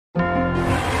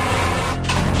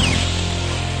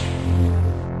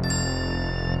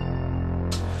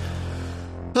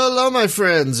Hello, my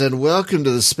friends, and welcome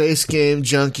to the Space Game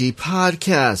Junkie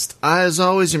podcast. I, as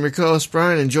always, am your co-host,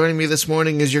 Brian, and joining me this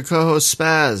morning is your co-host,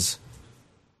 Spaz.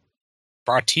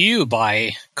 Brought to you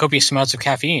by copious amounts of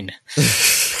caffeine.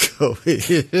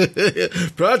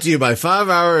 Brought to you by 5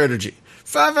 Hour Energy.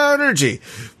 5 Hour Energy,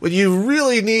 when you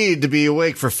really need to be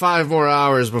awake for 5 more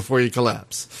hours before you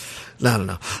collapse.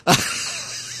 No.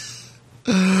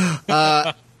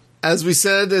 As we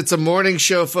said, it's a morning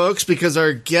show, folks, because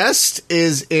our guest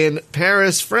is in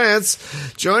Paris, France.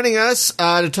 Joining us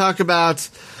to talk about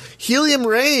Helium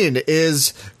Rain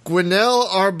is Gwenelle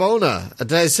Arbona.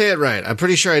 Did I say it right? I'm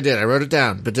pretty sure I did. I wrote it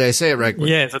down, but did I say it right?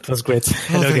 Yeah, that was great.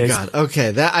 Hello, oh my God. Okay,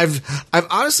 that I've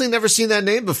honestly never seen that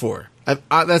name before.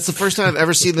 That's the first time I've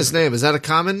ever seen this name. Is that a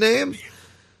common name?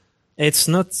 It's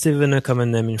not even a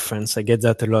common name in France. I get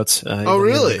that a lot. Oh,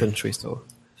 really? In the country, so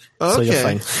okay. you're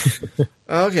fine.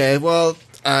 Okay, well,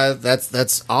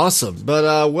 that's awesome.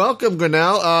 But welcome,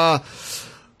 Gwenelle.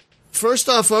 First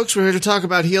off, folks, we're here to talk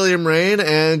about Helium Rain,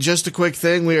 and just a quick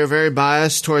thing, we are very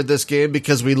biased toward this game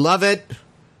because we love it.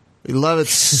 We love it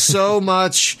so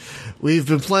much. We've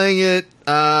been playing it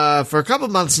for a couple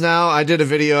months now. I did a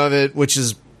video of it, which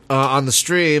is on the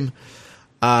stream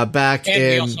back and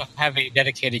in... we also have a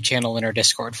dedicated channel in our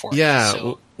Discord for it. Yeah,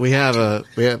 so we have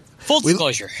full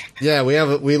disclosure.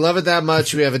 We love it that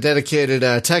much. We have a dedicated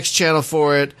text channel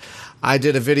for it. I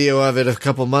did a video of it a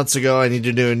couple months ago. I need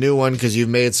to do a new one because you've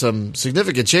made some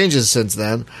significant changes since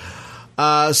then.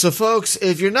 So, folks,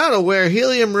 if you're not aware,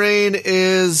 Helium Rain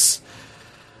is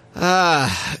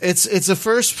it's a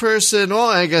first person, well,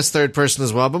 I guess third person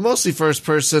as well, but mostly first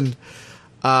person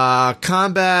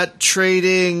combat,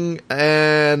 trading,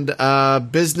 and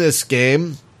business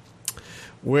game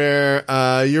where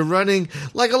you're running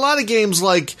like a lot of games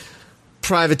like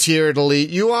Privateer and Elite.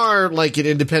 You are like an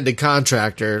independent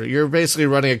contractor. You're basically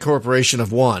running a corporation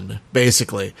of one,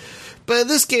 basically. But in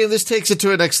this game, this takes it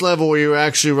to a next level where you're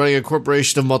actually running a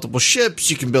corporation of multiple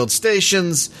ships. You can build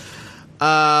stations. There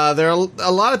are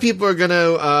a lot of people are going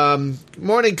to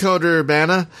Morning Coder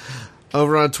Banna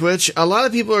over on Twitch. A lot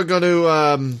of people are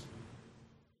going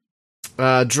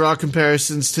to draw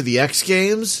comparisons to the X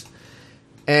Games.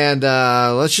 And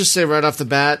let's just say right off the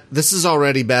bat, this is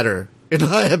already better, in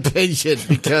my opinion,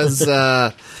 because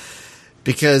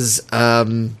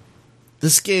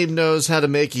this game knows how to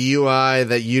make a UI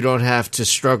that you don't have to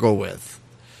struggle with.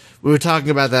 We were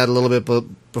talking about that a little bit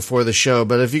before the show,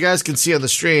 but if you guys can see on the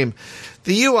stream,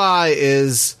 the UI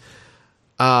is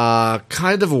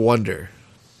kind of a wonder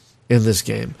in this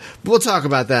game. But we'll talk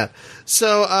about that.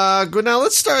 So, now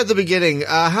let's start at the beginning.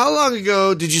 How long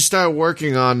ago did you start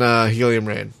working on Helium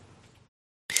Rain?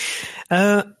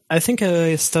 I think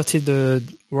I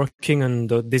started working on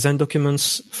the design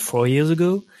documents 4 years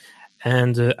ago,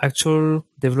 and actual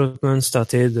development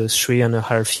started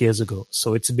 3.5 years ago.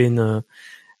 So it's been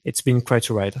quite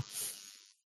a ride.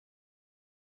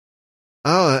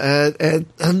 Oh,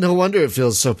 and no wonder it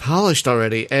feels so polished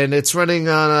already. And it's running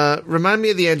on remind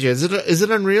me of the engine. Is it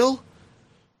Unreal?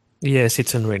 Yes,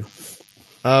 it's Unreal.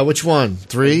 Which one?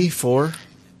 3, 4?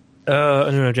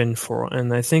 Unreal Engine 4,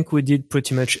 and I think we did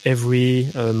pretty much every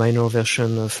minor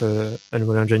version of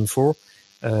Unreal Engine 4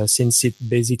 since it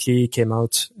basically came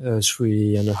out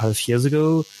 3.5 years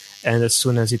ago, and as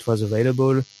soon as it was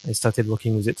available, I started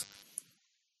working with it.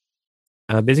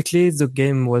 Basically, the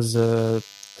game was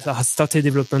I started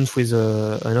development with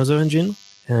another engine,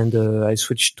 and I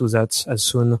switched to that as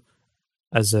soon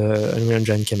as Unreal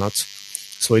Engine came out.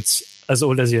 So it's as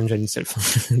old as the engine itself,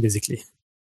 basically.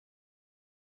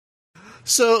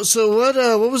 So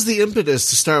what was the impetus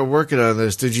to start working on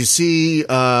this? Did you see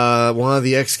one of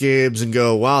the X Games and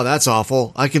go, "Wow, that's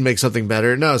awful. I can make something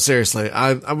better"? No, seriously.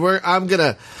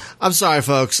 I'm sorry,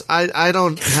 folks. I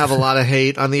don't have a lot of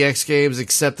hate on the X Games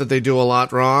except that they do a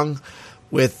lot wrong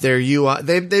with their UI.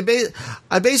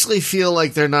 I basically feel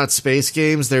like they're not space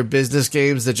games. They're business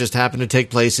games that just happen to take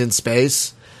place in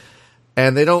space,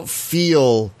 and they don't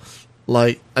feel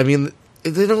like. I mean,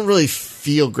 they don't really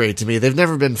feel great to me. They've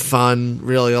never been fun,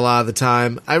 really, a lot of the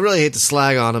time. I really hate to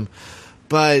slag on them,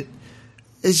 but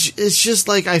it's just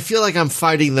like I feel like I'm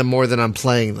fighting them more than I'm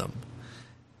playing them.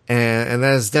 And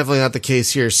that is definitely not the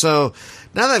case here. So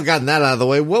now that I've gotten that out of the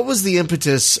way, what was the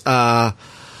impetus, Gwenelle,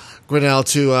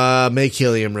 to make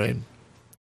Helium Rain?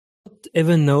 I don't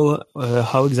even know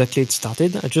how exactly it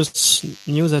started. I just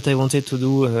knew that I wanted to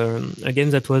do a game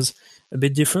that was a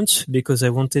bit different because I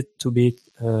wanted to be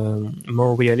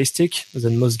more realistic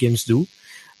than most games do.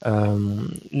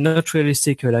 Not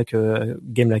realistic like a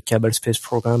game like Kerbal Space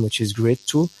Program, which is great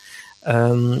too,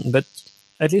 but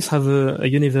at least have a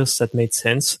universe that made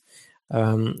sense.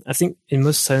 I think in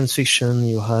most science fiction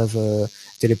you have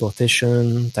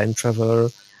teleportation, time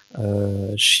travel,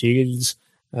 shields,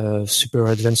 super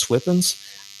advanced weapons,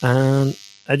 and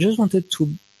I just wanted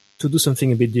to do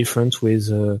something a bit different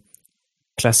with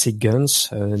classic guns,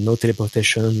 no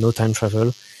teleportation, no time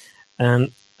travel,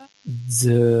 and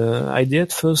the idea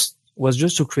at first was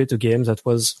just to create a game that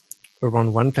was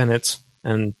around one planet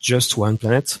and just one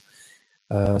planet.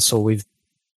 So we've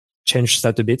changed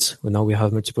that a bit. Now we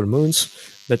have multiple moons,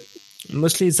 but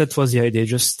mostly that was the idea.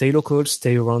 Just stay local,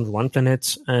 stay around one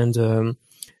planet, and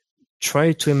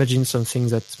try to imagine something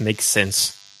that makes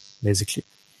sense, basically.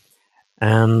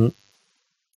 And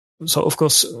so, of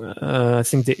course, I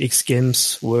think the X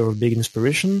games were a big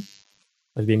inspiration.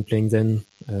 I've been playing them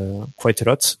quite a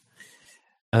lot.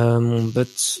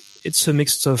 But it's a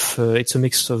mix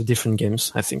of different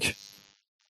games, I think.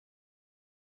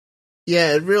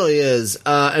 Yeah, it really is.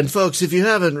 And folks, if you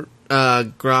haven't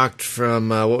grokked from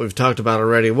what we've talked about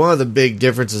already, one of the big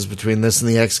differences between this and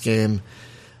the X games,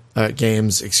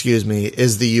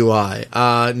 is the UI.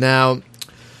 Now,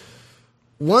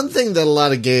 one thing that a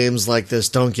lot of games like this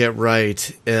don't get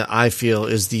right, I feel,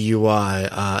 is the UI.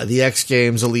 The X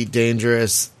games, Elite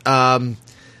Dangerous,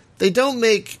 they don't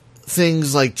make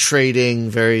things like trading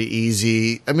very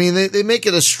easy. I mean, they make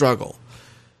it a struggle.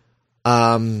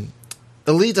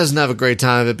 Elite doesn't have a great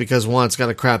time of it because, one, it's got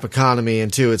a crap economy,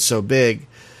 and two, it's so big.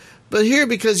 But here,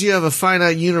 because you have a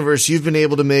finite universe, you've been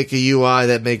able to make a UI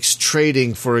that makes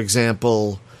trading, for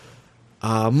example,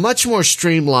 much more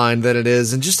streamlined than it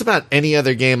is in just about any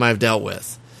other game I've dealt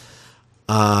with.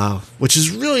 Which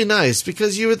is really nice,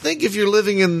 because you would think if you're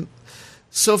living in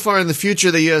so far in the future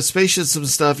that you have spaceships and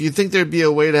stuff, you'd think there'd be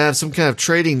a way to have some kind of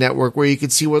trading network where you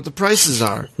could see what the prices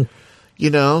are,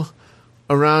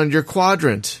 around your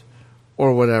quadrant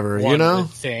or whatever, One would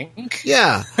think.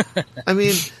 Yeah. I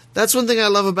mean, that's one thing I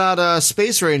love about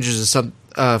Space Rangers,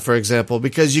 for example,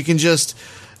 because you can just,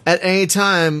 at any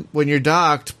time when you're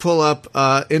docked, pull up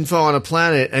info on a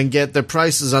planet and get the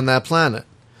prices on that planet,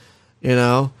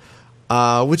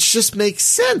 which just makes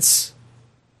sense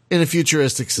in a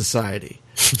futuristic society.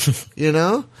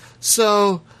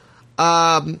 So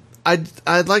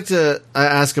I'd like to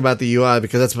ask about the UI,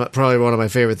 because that's probably one of my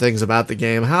favorite things about the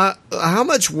game. How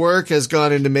much work has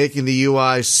gone into making the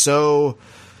UI so,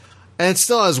 and it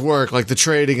still has work, like the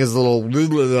trading is a little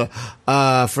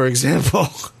for example,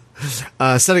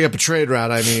 setting up a trade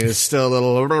route, I mean, is still a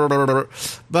little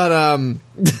but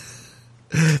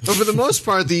for the most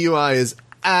part the UI is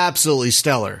absolutely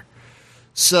stellar.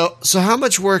 So how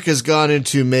much work has gone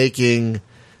into making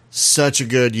such a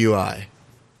good UI?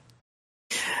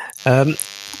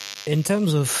 In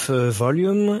terms of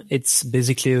volume, it's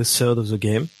basically a third of the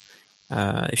game.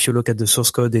 If you look at the source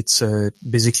code, it's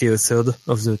basically a third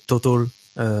of the total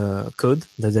code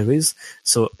that there is.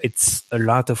 So it's a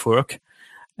lot of work.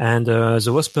 And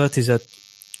the worst part is that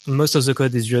most of the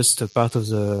code is just a part of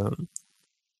the...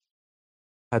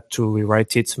 had to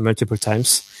rewrite it multiple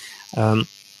times.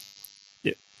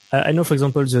 I know, for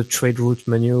example, the trade route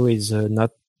menu is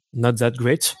not that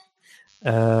great.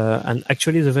 And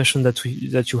actually the version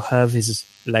that you have is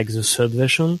like the third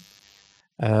version.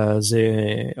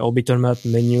 The orbital map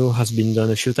menu has been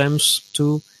done a few times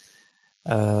too.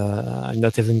 I'm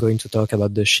not even going to talk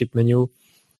about the ship menu.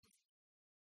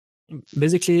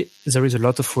 Basically, there is a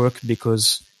lot of work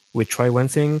because we try one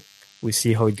thing, we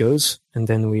see how it goes, and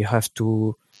then we have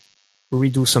to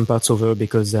redo some parts over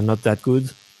because they're not that good.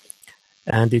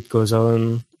 And it goes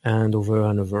on and over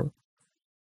and over.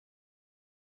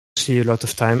 See a lot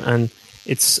of time, and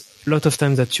it's a lot of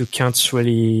time that you can't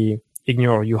really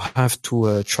ignore. You have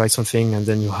to try something, and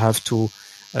then you have to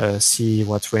see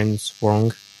what went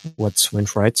wrong, what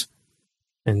went right,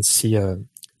 and see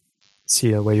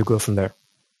where you go from there.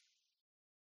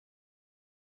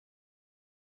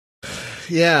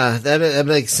 Yeah, that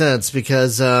makes sense,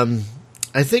 because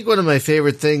I think one of my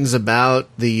favorite things about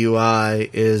the UI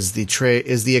is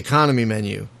the economy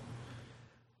menu,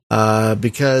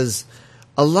 because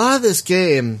a lot of this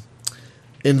game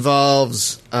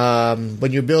involves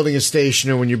when you're building a station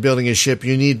or when you're building a ship,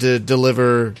 you need to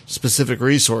deliver specific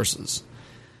resources,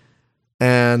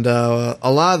 and a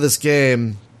lot of this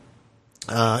game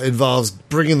involves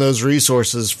bringing those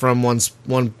resources from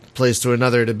one place to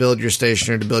another to build your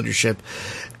station or to build your ship.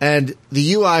 And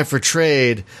the UI for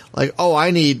trade, like,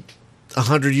 I need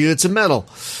 100 units of metal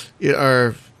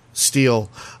or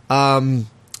steel. Boom,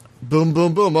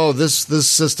 boom, boom. Oh, this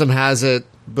system has it.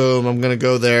 Boom, I'm going to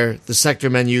go there. The sector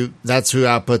menu, that's who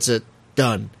outputs it.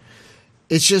 Done.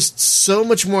 It's just so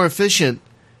much more efficient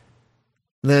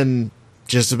than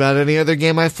just about any other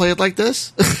game I've played like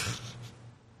this.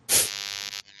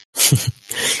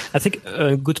 I think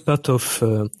a good part of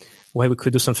why we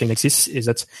could do something like this is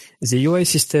that the UI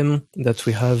system that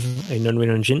we have in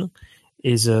Unreal Engine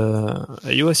is a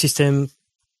UI system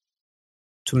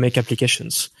to make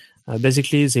applications.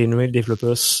 Basically, the Unreal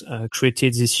developers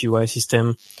created this UI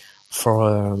system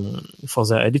for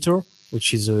their editor,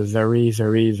 which is a very,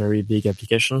 very, very big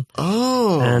application.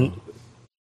 Oh. And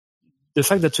the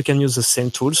fact that we can use the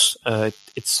same tools,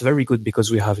 it's very good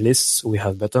because we have lists, we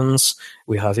have buttons,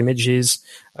 we have images,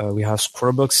 we have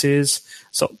scroll boxes.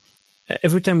 So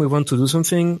every time we want to do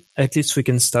something, at least we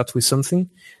can start with something,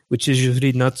 which is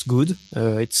usually not good.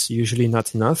 It's usually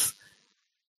not enough.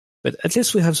 But at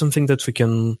least we have something that we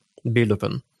can build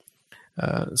upon.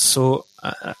 So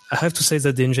I have to say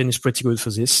that the engine is pretty good for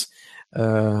this.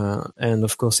 And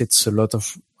of course, it's a lot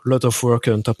of work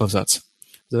on top of that.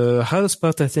 The hardest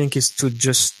part, I think, is to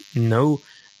just know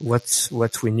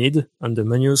what we need on the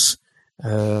menus,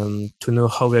 to know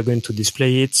how we're going to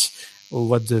display it, or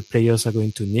what the players are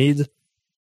going to need,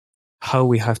 how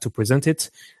we have to present it.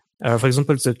 For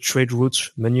example, the trade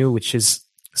route menu, which is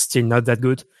still not that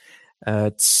good.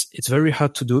 It's very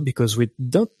hard to do because we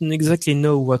don't exactly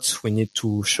know what we need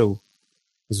to show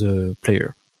the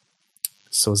player.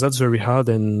 So that's very hard,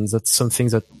 and that's something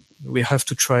that we have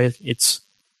to try it,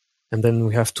 and then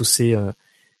we have to see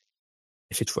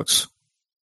if it works.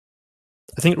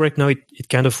 I think right now it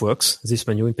kind of works, this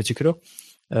menu in particular,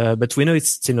 but we know it's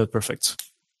still not perfect.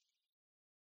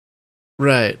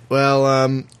 Right.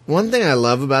 Well, one thing I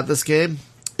love about this game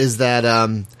is that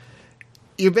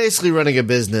you're basically running a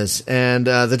business, and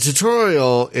the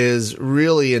tutorial is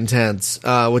really intense,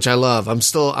 which I love.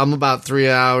 I'm about 3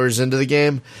 hours into the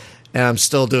game, and I'm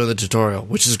still doing the tutorial,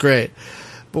 which is great.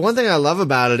 But one thing I love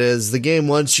about it is the game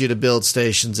wants you to build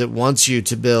stations. It wants you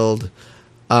to build,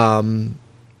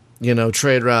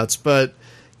 trade routes, but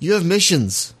you have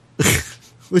missions,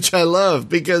 which I love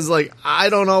because, like, I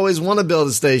don't always want to build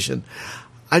a station.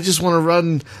 I just want to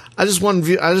run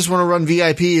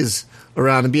VIPs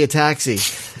around and be a taxi,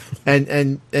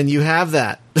 and you have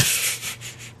that.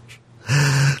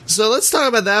 So let's talk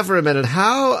about that for a minute.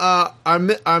 How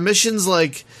are missions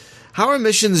like? How are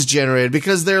missions generated?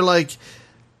 Because they're like,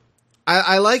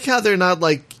 I like how they're not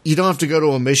like you don't have to go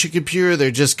to a mission computer.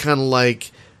 They're just kind of like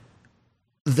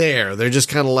there. They're just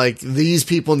kind of like these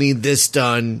people need this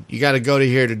done. You got to go to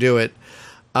here to do it.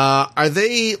 Are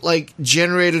they like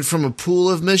generated from a pool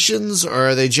of missions,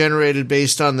 or are they generated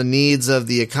based on the needs of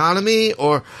the economy,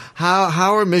 or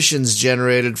how are missions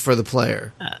generated for the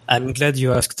player? I'm glad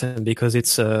you asked, because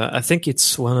it's I think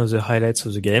it's one of the highlights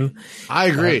of the game. I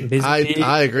agree.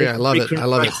 I agree. I love it. I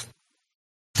love it.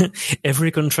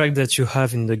 Every contract that you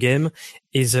have in the game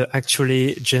is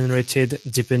actually generated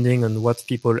depending on what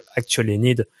people actually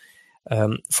need.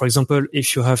 For example,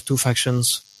 if you have two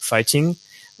factions fighting,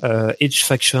 each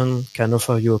faction can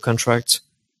offer you a contract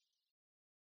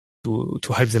to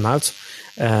help them out,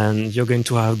 and you're going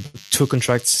to have two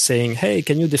contracts saying, "Hey,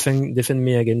 can you defend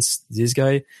me against this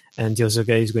guy?" And the other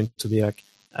guy is going to be like,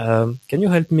 "Can you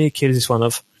help me kill this one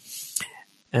off?"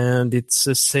 And it's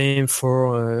the same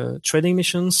for trading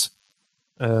missions.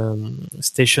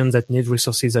 Stations that need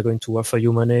resources are going to offer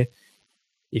you money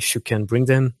if you can bring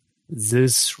them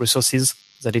these resources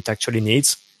that it actually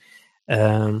needs.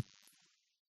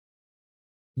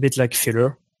 Bit like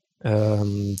filler.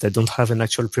 They don't have an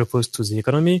actual purpose to the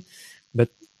economy, but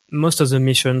most of the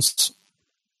missions,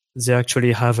 they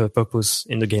actually have a purpose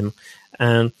in the game.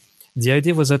 And the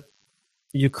idea was that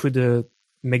you could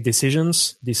make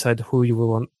decisions, decide who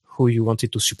you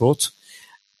wanted to support,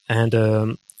 and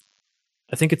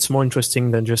I think it's more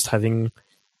interesting than just having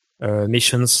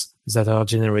missions that are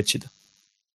generated.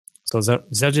 So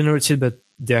they're generated, but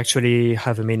they actually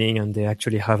have a meaning and they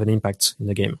actually have an impact in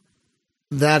the game.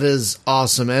 That is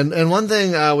awesome. And one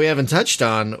thing we haven't touched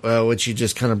on, which you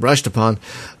just kind of brushed upon,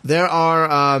 there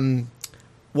are,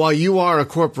 while you are a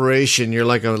corporation, you're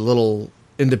like a little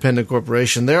independent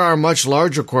corporation, there are much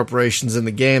larger corporations in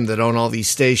the game that own all these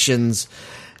stations,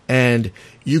 and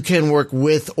you can work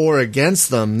with or against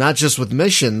them, not just with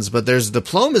missions, but there's a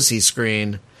diplomacy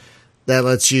screen that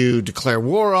lets you declare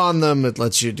war on them. It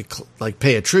lets you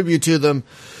pay a tribute to them.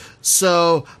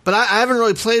 So, but I haven't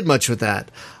really played much with that.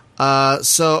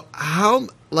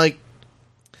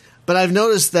 But I've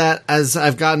noticed that as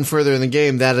I've gotten further in the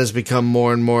game, that has become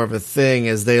more and more of a thing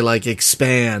as they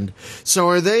expand. So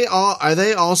are they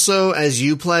also, as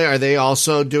you play, are they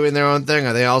also doing their own thing?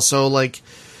 Are they also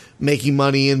making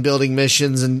money and building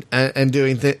missions and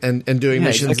doing missions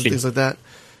exactly. And things like that?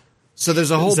 So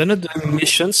there's a whole. They're not doing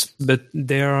missions, but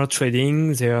they are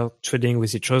trading. They are trading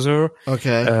with each other.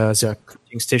 Okay. They are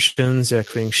creating stations, they are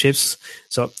creating ships.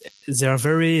 So they are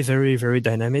very, very, very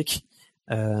dynamic.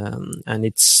 And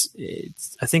it's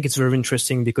I think it's very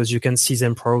interesting because you can see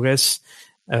them progress.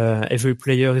 Every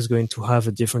player is going to have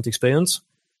a different experience.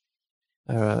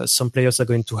 Some players are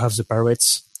going to have the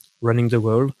pirates running the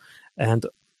world, and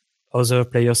other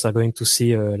players are going to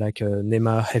see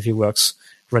Nema Heavy Works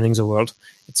running the world.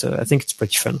 I think it's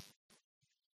pretty fun.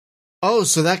 Oh,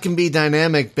 so that can be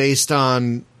dynamic based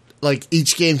on, like,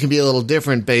 each game can be a little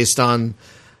different based on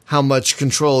how much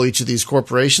control each of these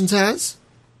corporations has?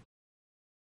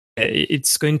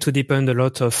 It's going to depend a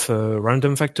lot of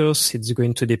random factors. It's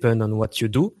going to depend on what you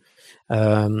do.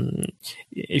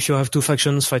 If you have two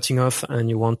factions fighting off and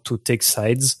you want to take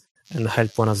sides and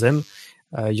help one of them,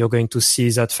 you're going to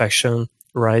see that faction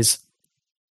rise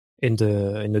in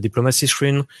the diplomacy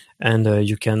screen, and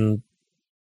you can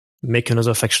make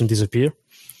another faction disappear.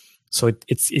 So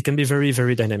it can be very,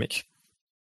 very dynamic.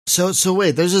 So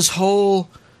wait, there's this whole,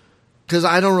 because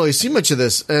I don't really see much of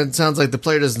this, and it sounds like the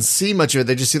player doesn't see much of it,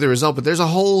 they just see the result, but there's a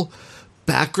whole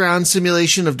background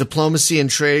simulation of diplomacy and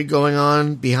trade going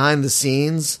on behind the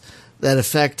scenes that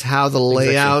affect how the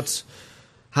layout,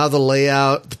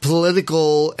 the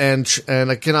political and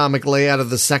economic layout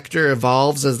of the sector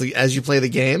evolves as you play the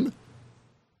game.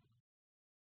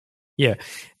 Yeah,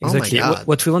 exactly. Oh my God.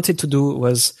 What we wanted to do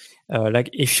was,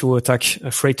 if you attack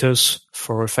freighters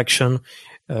for a faction,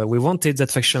 we wanted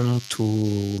that faction to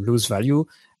lose value,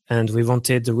 and we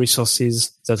wanted the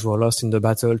resources that were lost in the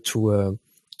battle to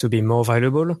be more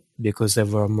valuable because they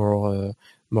were more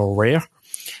rare.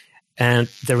 And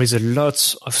there is a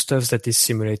lot of stuff that is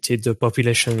simulated. The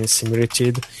population is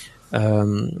simulated.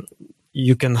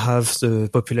 You can have the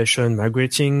population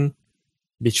migrating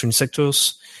between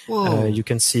sectors. You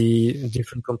can see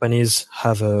different companies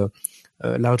have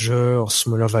larger or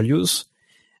smaller values.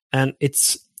 And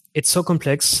it's so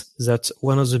complex that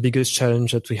one of the biggest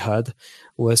challenges that we had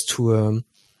was to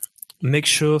make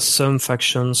sure some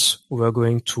factions were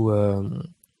going to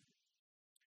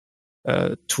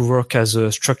work as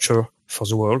a structure for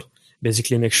the world.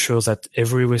 Basically, make sure that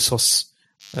every resource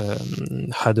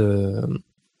had a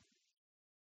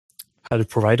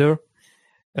provider.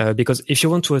 Because if you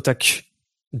want to attack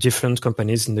different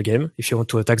companies in the game, if you want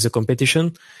to attack the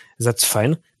competition, that's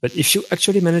fine. But if you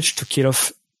actually manage to kill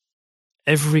off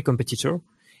every competitor,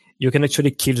 you can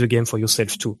actually kill the game for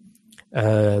yourself too.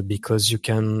 Because you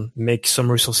can make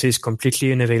some resources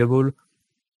completely unavailable.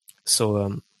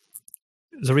 So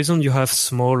the reason you have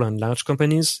small and large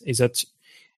companies is that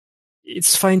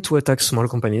it's fine to attack small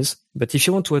companies, but if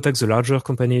you want to attack the larger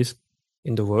companies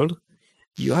in the world,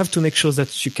 you have to make sure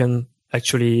that you can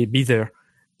actually be there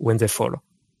when they fall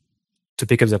to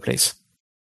pick up their place.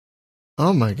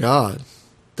 Oh my God.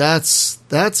 That's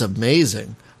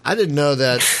amazing. I didn't know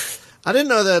that. I didn't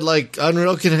know that, like,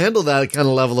 Unreal can handle that kind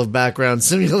of level of background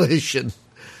simulation.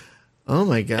 Oh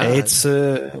my God.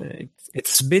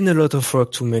 It's been a lot of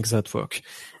work to make that work.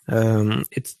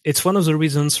 It's one of the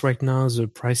reasons right now the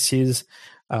prices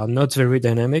are not very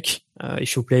dynamic.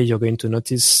 If you play, you're going to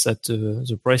notice that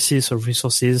the prices of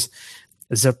resources,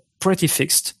 they're pretty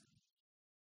fixed,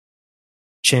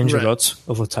 change Right. a lot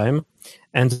over time,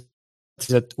 and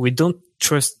that we don't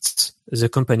trust the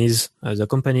companies, the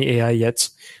company AI yet.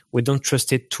 We don't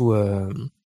trust it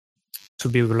to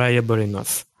be reliable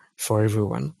enough for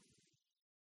everyone.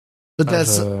 But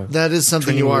that is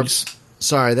something you are. Wheels.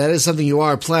 Sorry, that is something you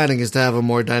are planning, is to have a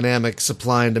more dynamic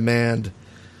supply and demand.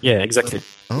 Yeah, exactly.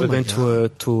 Oh We're my going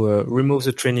God. to remove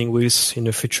the training wheels in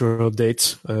a future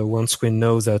update once we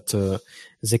know that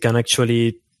they can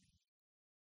actually,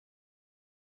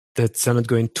 that they're not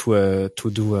going to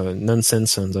do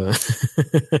nonsense and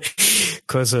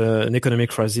cause an economic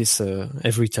crisis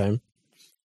every time.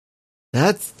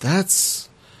 That's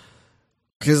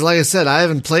because, like I said, I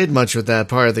haven't played much with that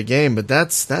part of the game, but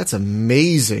that's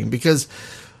amazing. Because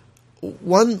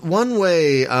one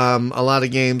way a lot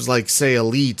of games like, say,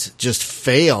 Elite just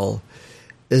fail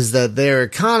is that their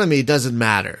economy doesn't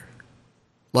matter.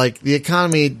 Like, the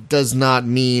economy does not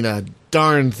mean a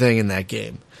darn thing in that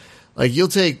game. Like, you'll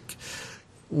take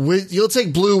blue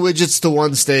widgets to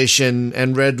one station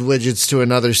and red widgets to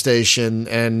another station,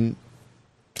 and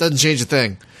it doesn't change a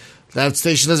thing. That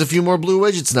station has a few more blue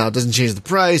widgets now. It doesn't change the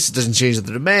price. It doesn't change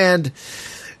the demand.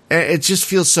 It just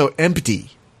feels so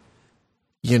empty.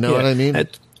 You know what I mean?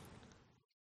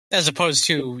 As opposed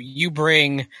to you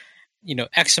bring,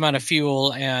 X amount of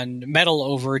fuel and metal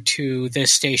over to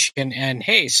this station, and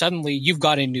hey, suddenly you've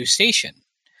got a new station.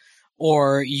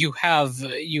 Or you have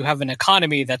an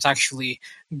economy that's actually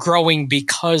growing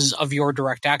because of your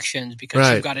direct actions, because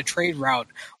Right. you've got a trade route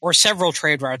or several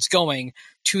trade routes going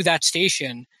to that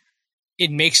station.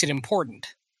 it makes it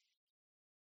important.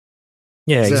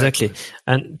 Yeah, exactly.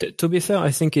 And to be fair,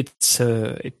 I think it's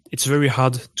very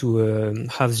hard to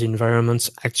have the environment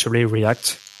actually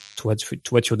react to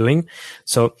what you're doing.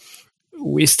 So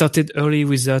we started early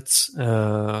with that,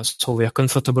 so we are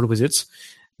comfortable with it.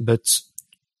 But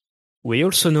we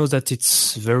also know that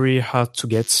it's very hard to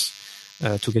get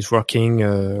working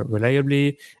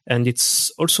reliably, and it's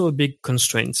also a big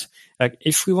constraint. Like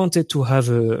if we wanted to have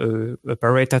a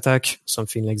pirate attack,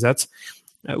 something like that,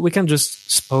 we can just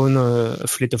spawn a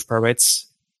fleet of pirates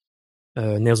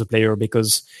near the player,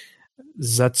 because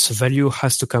that value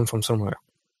has to come from somewhere.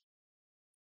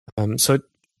 So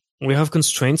we have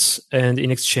constraints, and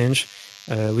in exchange,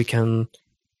 we can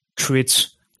create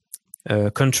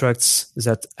contracts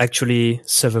that actually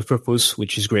serve a purpose,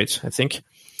 which is great, I think.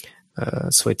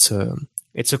 So it's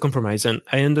a compromise, and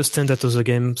I understand that other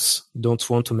games don't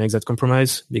want to make that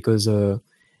compromise, because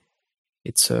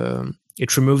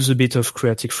it removes a bit of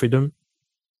creative freedom.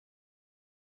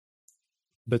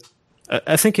 But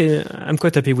I think I'm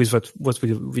quite happy with what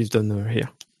we've done here.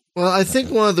 Well, I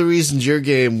think one of the reasons your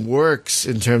game works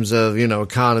in terms of,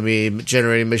 economy,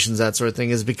 generating missions, that sort of thing,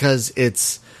 is because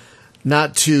it's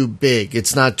not too big.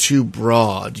 It's not too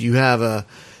broad. You have a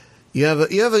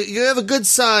good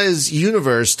size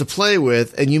universe to play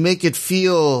with, and you make it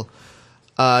feel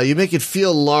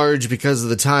large because of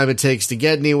the time it takes to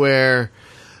get anywhere,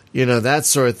 that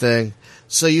sort of thing.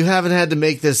 So you haven't had to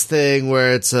make this thing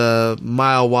where it's a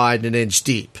mile wide and an inch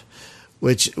deep,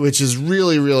 which is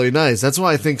really, really nice. That's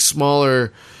why I think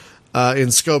smaller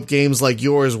in scope games like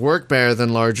yours work better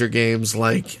than larger games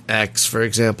like X, for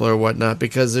example, or whatnot,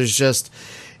 because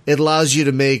it allows you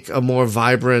to make a more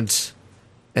vibrant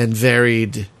and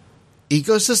varied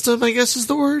ecosystem, I guess is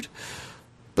the word.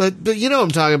 But you know what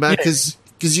I'm talking about, because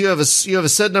you have a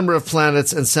set number of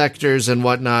planets and sectors and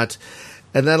whatnot,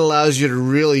 and that allows you to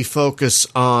really focus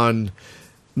on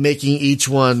making each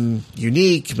one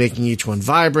unique, making each one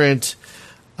vibrant,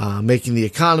 making the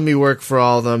economy work for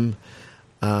all of them.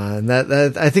 And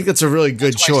that I think that's a really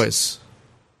good choice.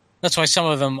 That's why some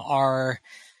of them are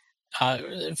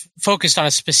focused on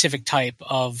a specific type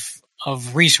of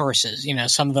resources.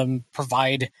 Some of them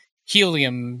provide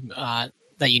helium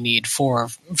that you need for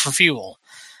fuel.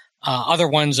 Other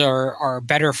ones are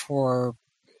better for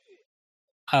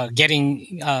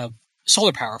getting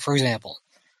solar power, for example.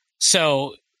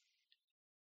 So,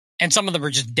 and some of them are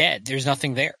just dead. There's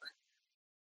nothing there.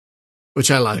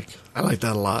 Which I like. I like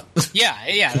that a lot.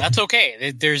 Yeah, that's okay.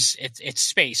 It's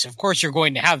space. Of course, you're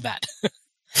going to have that.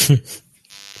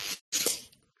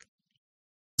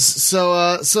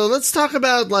 So let's talk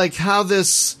about how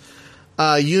this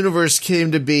universe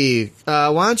came to be.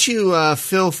 Why don't you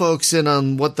fill folks in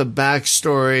on what the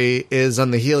backstory is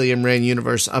on the Helium Rain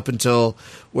universe up until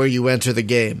where you enter the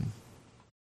game?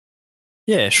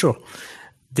 Yeah, sure.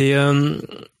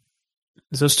 The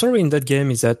story in that game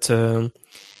is that a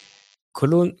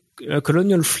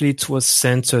colonial fleet was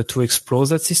sent to explore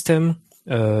that system.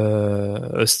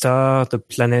 A star, the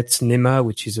planet Nema,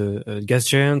 which is a gas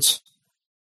giant,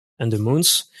 and the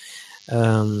moons.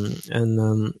 And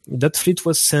that fleet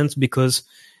was sent because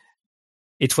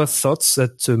it was thought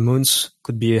that the moons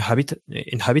could be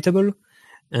inhabitable,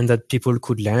 and that people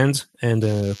could land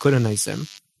and colonize them.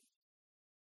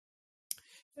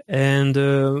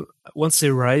 And once they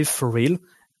arrive for real,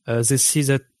 they see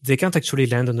that they can't actually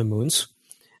land on the moons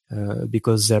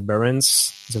because they're barren.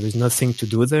 There is nothing to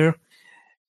do there,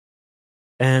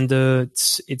 and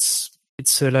it's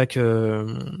like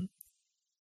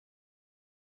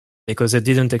because they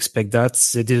didn't expect that,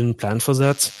 they didn't plan for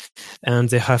that, and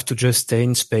they have to just stay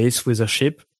in space with a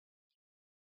ship.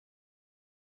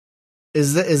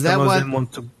 Is that why?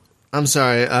 I'm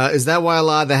sorry. Is that why a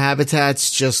lot of the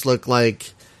habitats just look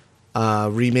like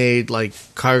remade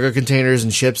cargo containers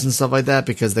and ships and stuff like that,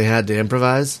 because they had to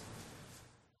improvise?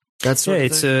 That's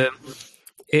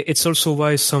it's also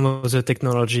why some of the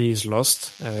technology is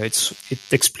lost. It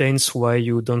explains why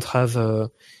you don't have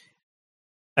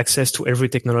access to every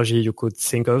technology you could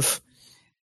think of.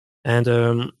 And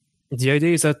the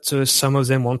idea is that some of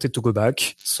them wanted to go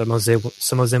back, some of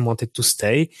them wanted to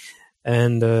stay,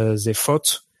 and they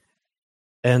fought,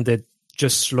 and they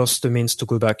just lost the means to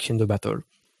go back in the battle.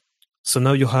 So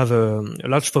now you have a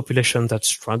large population that's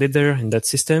stranded there in that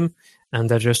system, and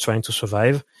they're just trying to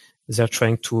survive. They're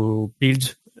trying to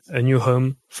build a new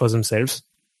home for themselves.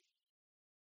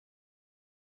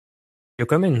 You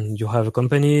come in, you have a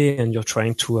company, and you're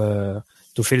trying to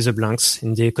fill the blanks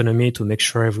in the economy to make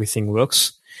sure everything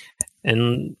works.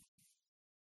 And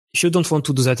if you don't want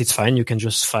to do that, it's fine. You can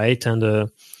just fight and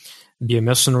be a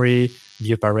mercenary,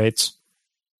 be a pirate.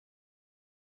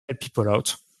 people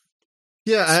out.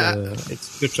 Yeah,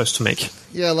 it's a good choice to make.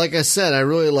 Yeah, like I said, I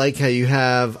really like how you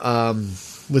have,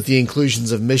 with the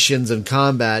inclusions of missions and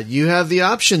combat, you have the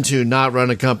option to not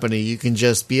run a company. You can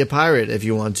just be a pirate if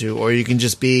you want to, or you can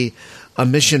just be a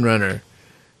mission runner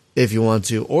if you want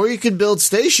to, or you could build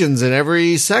stations in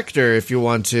every sector if you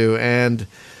want to, and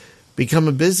become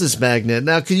a business magnet.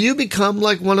 Now, can you become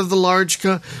like one of the large,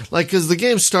 because the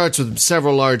game starts with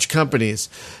several large companies,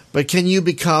 but can you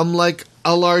become like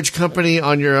a large company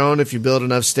on your own if you build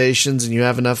enough stations and you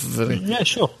have enough of it? Yeah,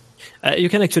 sure. You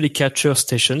can actually capture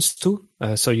stations too,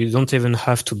 so you don't even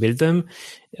have to build them.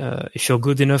 If you're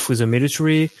good enough with the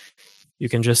military, you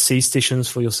can just seize stations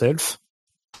for yourself.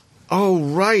 Oh,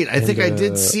 right. I think I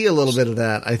did see a little bit of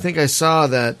that. I think I saw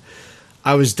that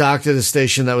I was docked at a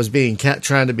station that was being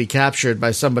trying to be captured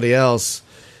by somebody else,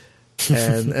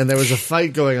 and there was a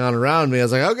fight going on around me. I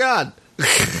was like, oh, God.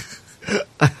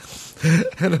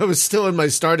 And I was still in my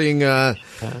starting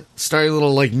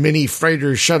little like mini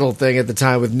freighter shuttle thing at the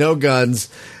time with no guns.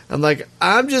 I'm like,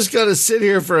 I'm just going to sit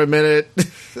here for a minute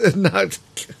and not...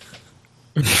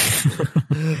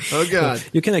 Oh, God.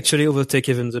 You can actually overtake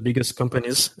even the biggest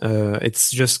companies.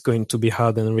 It's just going to be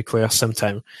hard and require some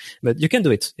time. But you can do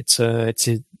it. It's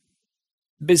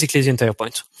basically the entire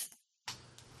point.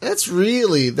 That's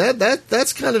really...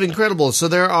 That's kind of incredible. So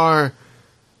there are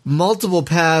multiple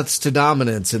paths to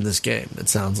dominance in this game, it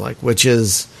sounds like, which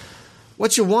is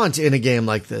what you want in a game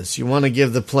like this. You want to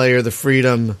give the player the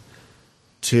freedom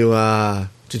to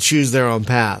choose their own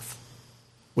path,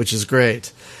 which is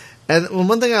great. And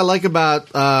one thing I like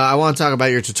about, I want to talk about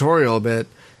your tutorial a bit,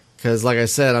 because like I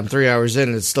said, I'm 3 hours in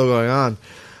and it's still going on.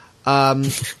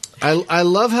 I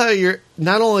love how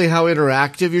not only how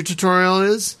interactive your tutorial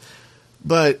is,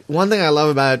 but one thing I love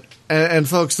about, and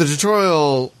folks, the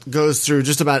tutorial goes through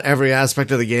just about every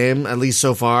aspect of the game, at least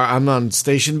so far. I'm on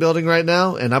station building right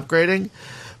now and upgrading,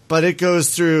 but it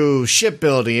goes through ship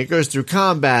building, it goes through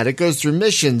combat, it goes through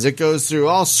missions, it goes through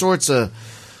all sorts of,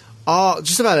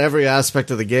 just about every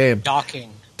aspect of the game. Docking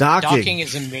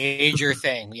is a major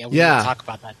thing. Yeah, we need to talk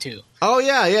about that too. Oh,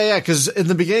 yeah, because in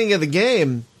the beginning of the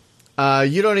game,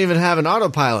 you don't even have an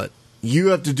autopilot. You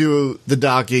have to do the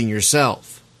docking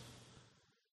yourself.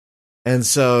 And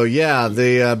so,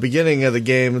 the beginning of the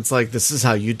game, it's like, this is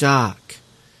how you dock.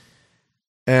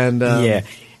 And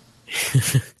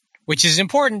which is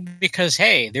important because,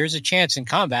 hey, there's a chance in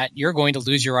combat you're going to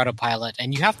lose your autopilot,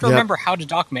 and you have to remember how to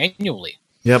dock manually.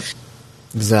 Yep,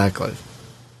 exactly.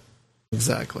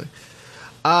 So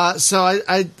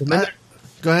I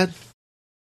go ahead.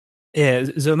 Yeah,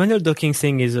 the manual docking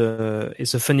thing is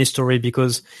a funny story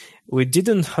because we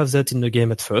didn't have that in the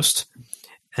game at first.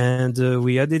 And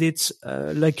we added it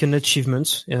like an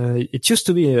achievement. It used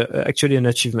to be actually an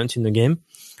achievement in the game,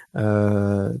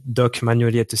 dock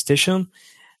manually at the station.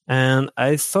 And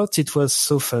I thought it was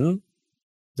so fun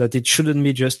that it shouldn't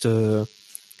be just a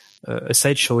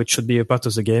sideshow. It should be a part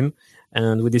of the game.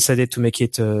 And we decided to make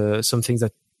it something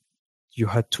that you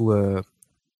had to...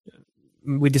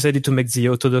 we decided to make the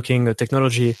auto-docking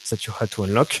technology that you had to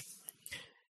unlock.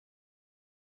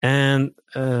 And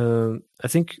I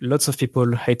think lots of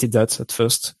people hated that at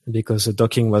first because the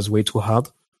docking was way too hard.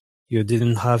 You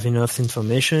didn't have enough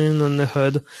information on the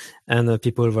HUD, and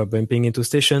people were bumping into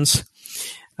stations.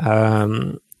 We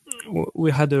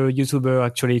had a YouTuber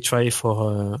actually try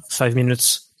for 5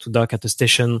 minutes to dock at the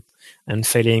station and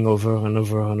failing over and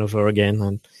over and over again.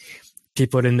 And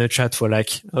people in the chat were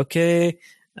like, okay,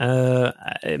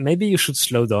 maybe you should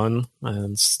slow down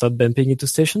and stop bumping into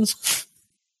stations.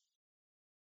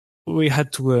 We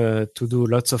had to do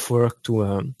lots of work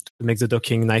to make the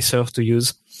docking nicer to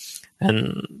use,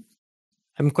 and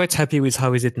I'm quite happy with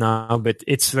how is it now. But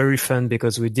it's very fun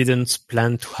because we didn't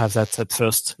plan to have that at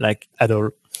first, like at all.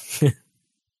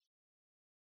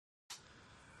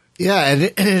 Yeah, and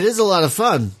it is a lot of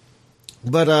fun.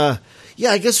 But I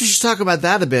guess we should talk about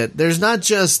that a bit. There's not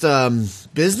just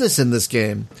business in this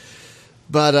game,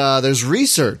 but there's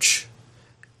research,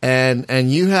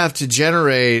 and you have to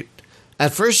generate.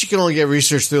 At first, you can only get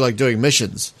research through like doing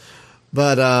missions,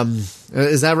 but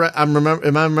is that right? Am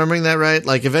I remembering that right?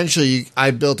 Like eventually,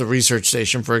 I built a research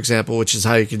station, for example, which is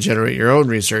how you can generate your own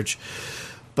research.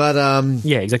 But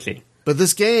yeah, exactly. But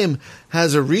this game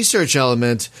has a research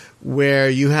element where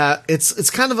you have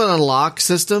it's kind of an unlock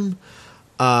system,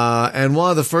 and one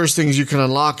of the first things you can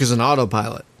unlock is an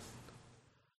autopilot.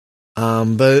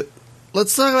 But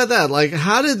let's talk about that. Like,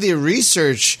 how did the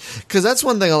research? Because that's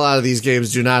one thing a lot of these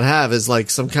games do not have is like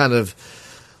some kind of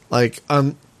like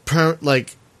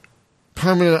permanent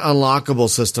unlockable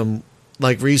system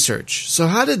like research. So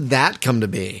how did that come to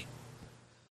be?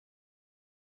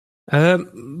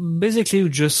 Basically, we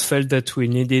just felt that we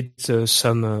needed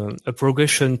a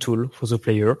progression tool for the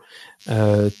player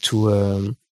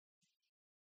to.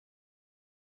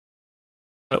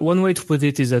 One way to put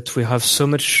it is that we have so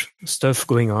much stuff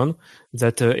going on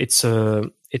that it's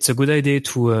a good idea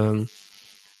to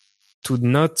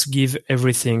not give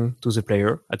everything to the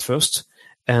player at first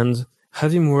and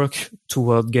have him work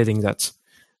toward getting that.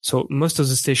 So most of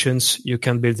the stations you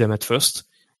can build them at first.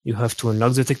 You have to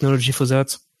unlock the technology for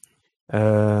that.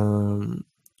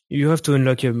 You have to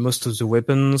unlock most of the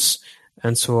weapons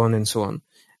and so on and so on.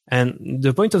 And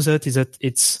the point of that is that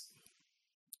it's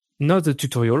not a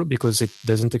tutorial because it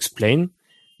doesn't explain,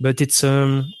 but it's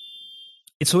a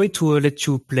way to let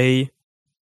you play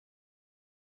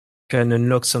and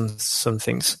unlock some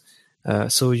things.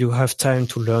 So you have time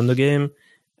to learn the game,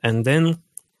 and then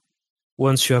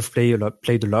once you have played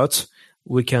a lot,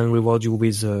 we can reward you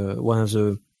with one of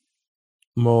the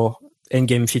more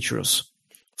end-game features.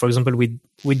 For example, we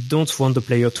don't want the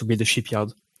player to build a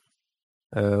shipyard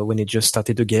when he just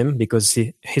started the game because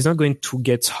he's not going to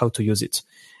get how to use it.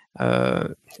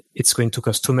 It's going to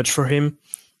cost too much for him.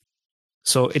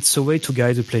 So it's a way to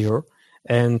guide the player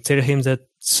and tell him that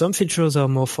some features are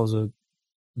more for the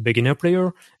beginner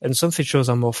player and some features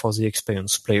are more for the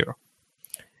experienced player.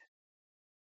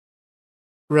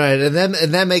 Right,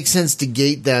 and that makes sense to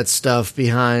gate that stuff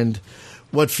behind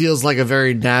what feels like a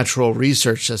very natural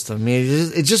research system. I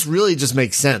mean, it just really just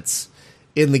makes sense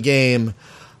in the game,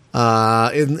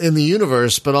 in the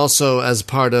universe, but also as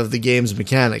part of the game's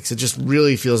mechanics. It just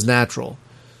really feels natural.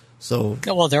 So,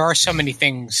 well, there are so many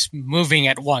things moving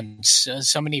at once,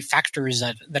 so many factors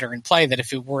that are in play that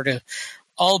if it were to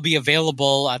all be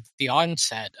available at the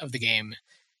onset of the game,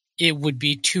 it would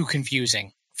be too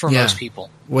confusing for most people.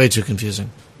 Way too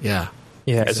confusing. Yeah.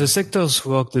 Yeah, exactly. The sectors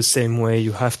work the same way.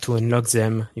 You have to unlock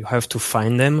them. You have to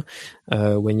find them.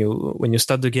 When you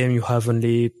start the game, you have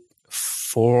only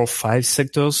 4 or 5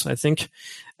 sectors, I think,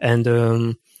 and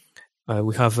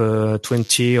we have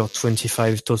 20 or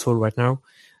 25 total right now.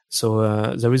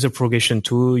 So there is a progression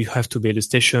too. You have to build a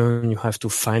station. You have to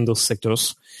find those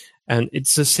sectors, and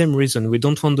it's the same reason. We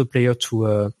don't want the player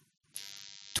to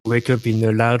wake up in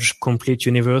a large, complete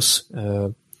universe.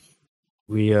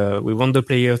 We want the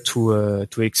player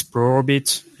to explore a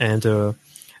bit and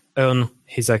earn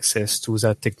his access to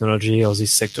that technology or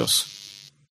these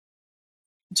sectors.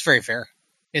 It's very fair.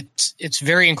 It's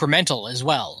very incremental as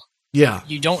well. Yeah.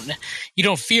 You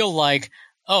don't feel like,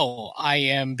 oh, I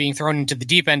am being thrown into the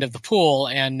deep end of the pool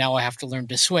and now I have to learn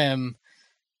to swim.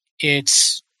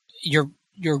 It's you're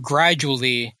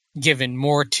gradually given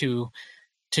more to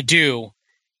do,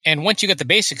 and once you get the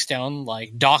basics down,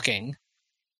 like docking,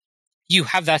 you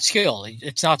have that skill.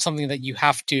 It's not something that you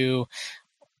have to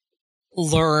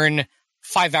learn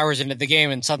 5 hours into the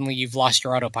game and suddenly you've lost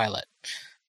your autopilot.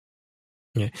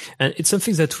 Yeah, and it's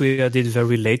something that we did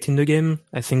very late in the game.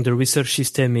 I think the research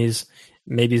system is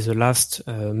maybe the last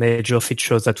major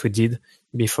feature that we did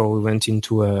before we went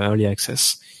into early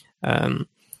access.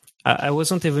 I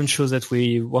wasn't even sure that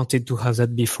we wanted to have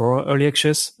that before early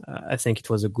access. I think it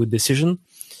was a good decision.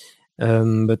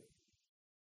 But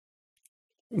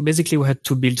basically, we had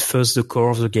to build first the core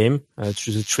of the game,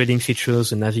 through the trading features,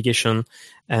 the navigation,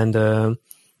 and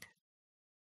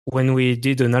when we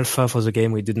did an alpha for the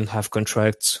game, we didn't have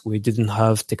contracts, we didn't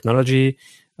have technology,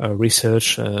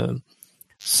 research,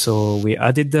 so we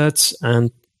added that,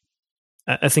 and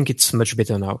I think it's much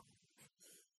better now.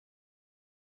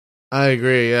 I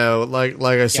agree. Yeah, like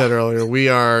I said earlier, we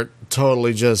are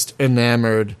totally just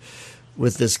enamored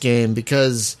with this game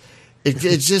because it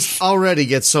just already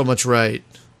gets so much right.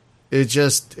 It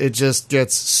just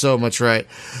gets so much right.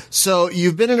 So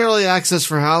you've been in early access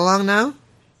for how long now?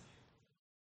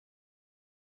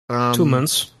 2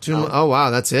 months. Oh wow,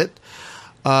 that's it.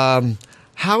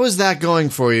 How is that going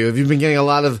for you? Have you been getting a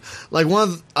lot of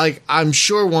I'm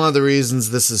sure one of the reasons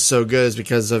this is so good is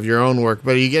because of your own work,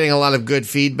 but are you getting a lot of good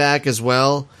feedback as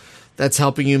well that's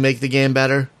helping you make the game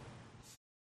better?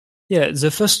 Yeah,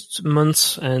 the first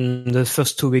month and the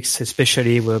first 2 weeks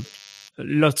especially were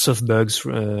lots of bugs.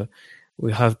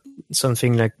 We have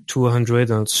something like 200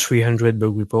 or 300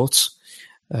 bug reports.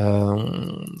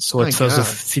 So at first the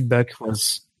feedback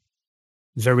was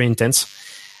very intense.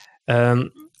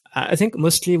 I think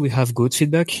mostly we have good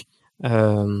feedback.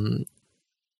 I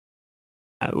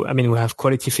mean, we have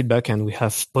quality feedback and we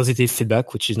have positive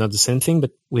feedback, which is not the same thing,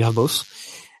 but we have both.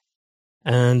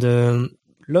 And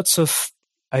lots of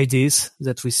ideas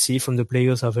that we see from the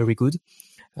players are very good.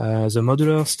 The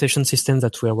modular station system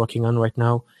that we are working on right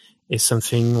now is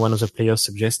something one of the players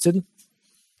suggested.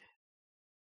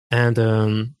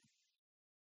 And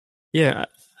yeah,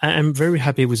 I'm very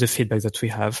happy with the feedback that we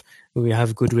have. We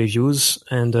have good reviews,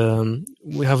 and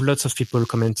we have lots of people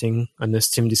commenting on the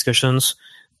Steam discussions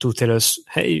to tell us,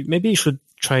 hey, maybe you should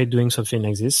try doing something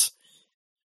like this.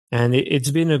 And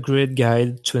it's been a great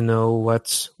guide to know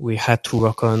what we had to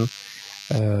work on.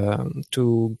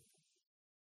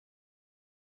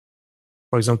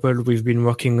 For example, we've been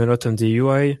working a lot on the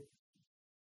UI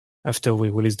after we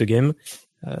released the game,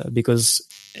 because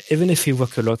even if we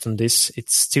work a lot on this,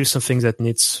 it's still something that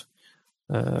needs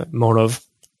more love.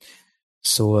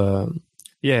 So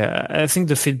yeah, I think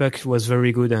the feedback was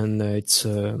very good, and it's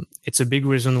a big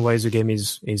reason why the game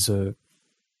is to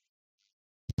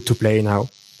play now.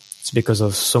 It's because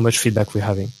of so much feedback we're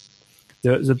having.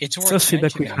 The first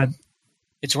feedback we had.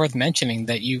 It's worth mentioning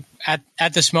that you,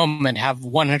 at this moment, have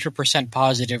 100%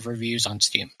 positive reviews on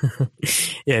Steam.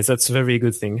 Yes, that's a very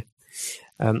good thing.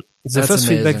 The That's first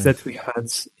amazing. feedback that we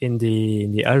had in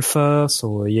the alpha,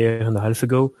 so a year and a half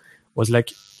ago, was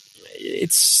like,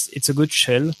 it's a good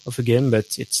shell of a game,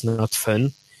 but it's not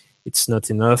fun. It's not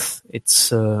enough.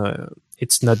 It's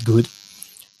not good.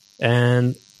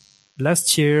 And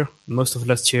most of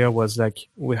last year was like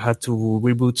we had to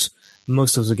reboot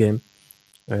most of the game.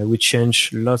 We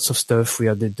changed lots of stuff. We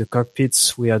added the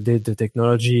cockpits. We added the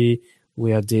technology.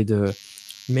 We added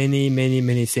many, many,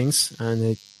 many things,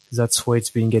 and that's why it's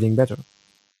been getting better.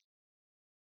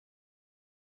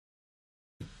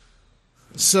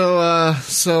 So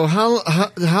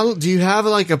how do you have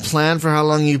like a plan for how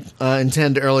long you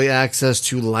intend early access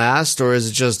to last, or is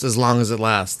it just as long as it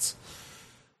lasts?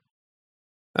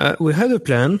 We had a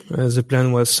plan. The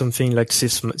plan was something like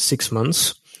 6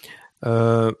 months.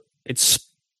 It's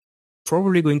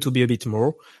probably going to be a bit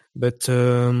more, but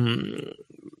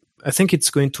I think it's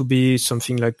going to be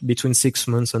something like between 6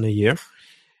 months and a year.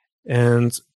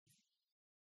 And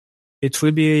it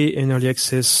will be in early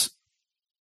access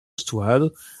to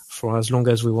add for as long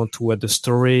as we want to add the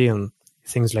story and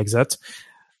things like that.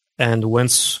 And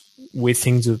once we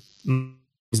think the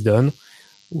is done,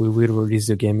 we will release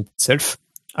the game itself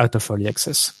out of early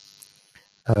access.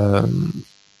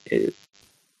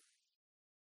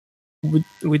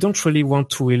 We don't really want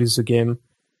to release the game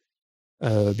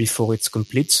before it's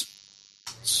complete.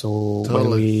 So Totally.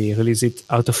 when we release it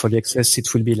out of early access,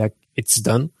 it will be like it's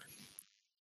done.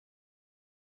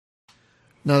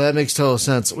 No, that makes total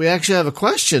sense. We actually have a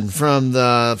question from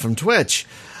Twitch.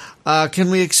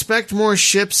 Can we expect more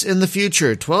ships in the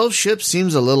future? 12 ships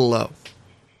seems a little low.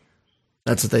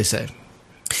 That's what they say.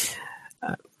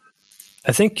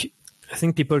 I think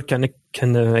people can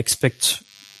expect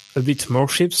a bit more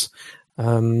ships.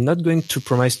 I'm not going to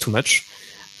promise too much.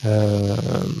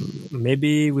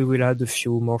 Maybe we will add a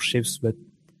few more ships, but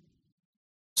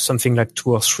something like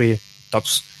 2 or 3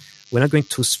 tops. We're not going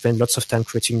to spend lots of time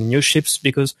creating new ships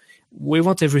because we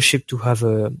want every ship to have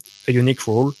a unique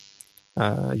role.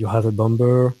 You have a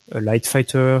bomber, a light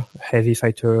fighter, a heavy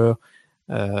fighter,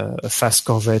 a fast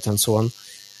corvette, and so on.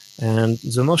 And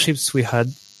the more ships we add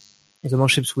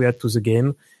to the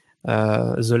game,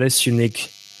 the less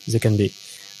unique they can be.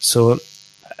 So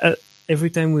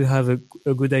every time we have a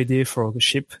good idea for a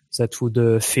ship that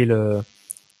would fill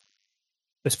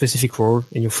a specific role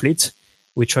in your fleet,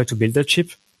 we try to build that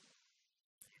ship.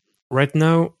 Right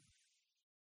now,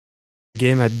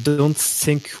 game, I don't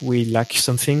think we lack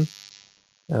something.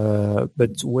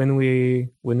 But when we're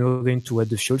going to add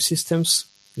the fuel systems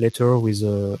later with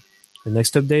the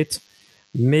next update,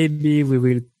 maybe we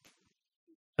will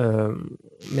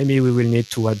need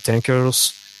to add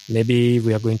tankers. Maybe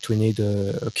we are going to need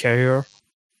a carrier.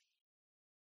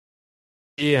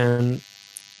 And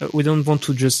we don't want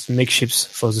to just make ships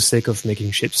for the sake of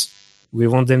making ships. We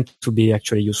want them to be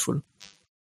actually useful.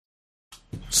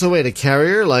 So wait, a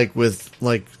carrier like with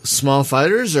like small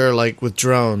fighters or like with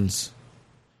drones?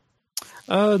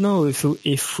 No,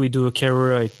 if we do a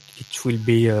carrier, it will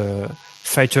be a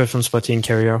fighter transporting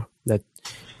carrier that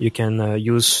you can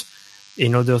use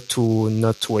in order to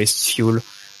not waste fuel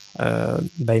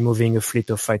by moving a fleet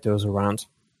of fighters around.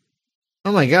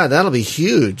 Oh my god, that'll be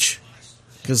huge.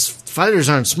 Because fighters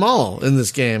aren't small in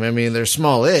this game. I mean, they're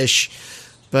small-ish,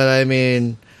 but I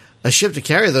mean, a ship to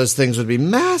carry those things would be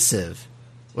massive,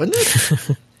 wouldn't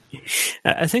it?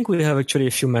 I think we have actually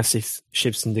a few massive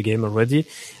ships in the game already.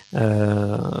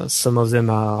 Some of them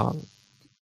are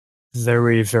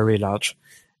very, very large.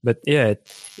 But yeah,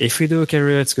 if we do a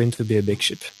carrier, it's going to be a big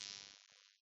ship.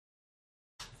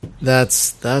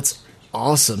 That's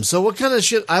awesome. So what kind of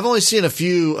ship? I've only seen a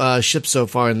few ships so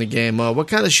far in the game. What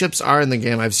kind of ships are in the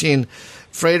game? I've seen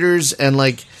freighters and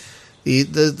like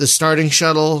the starting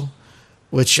shuttle,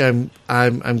 which I'm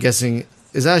guessing,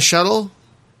 is that a shuttle?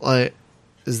 Like,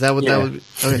 is that what that would be?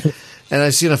 Okay. and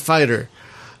I've seen a fighter.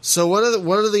 So what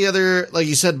are the other, like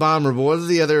you said, bomber, but what are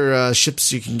the other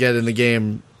ships you can get in the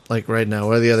game, like right now?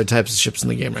 What are the other types of ships in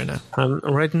the game right now?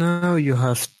 Right now, you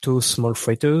have 2 small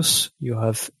freighters, you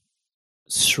have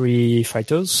 3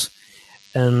 fighters,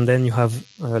 and then you have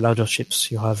larger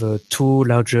ships. You have 2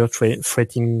 larger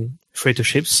freighter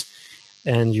ships,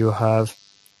 and you have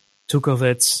 2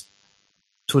 corvettes,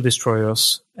 2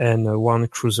 destroyers, and 1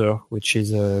 cruiser, which is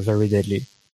very deadly.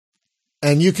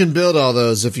 And you can build all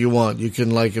those if you want. You can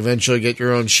like eventually get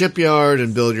your own shipyard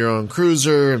and build your own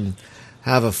cruiser and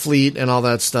have a fleet and all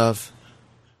that stuff.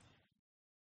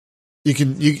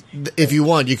 If you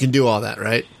want, you can do all that,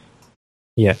 right?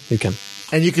 Yeah, you can.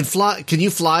 And you can fly. Can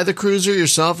you fly the cruiser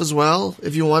yourself as well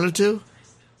if you wanted to?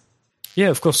 Yeah,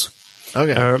 of course.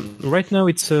 Okay. Right now,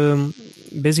 it's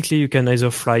basically you can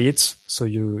either fly it, so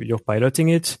you're piloting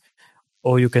it,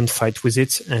 or you can fight with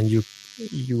it, and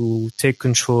you take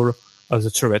control of the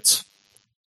turrets.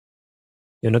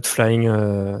 You're not flying.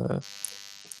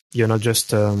 You're not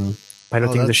just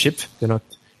piloting the ship. You're not.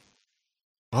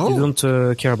 You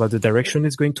don't care about the direction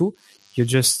it's going to. You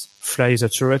just fly the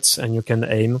turrets, and you can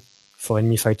aim for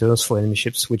enemy fighters, for enemy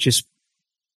ships,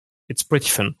 it's pretty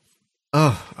fun.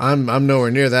 Oh, I'm nowhere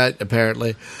near that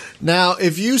apparently. Now,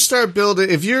 if you start building,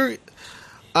 if your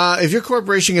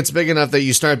corporation gets big enough that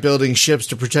you start building ships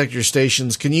to protect your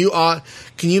stations, can you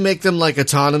make them like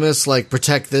autonomous, like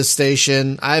protect this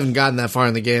station? I haven't gotten that far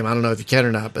in the game. I don't know if you can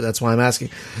or not, but that's why I'm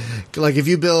asking. Like if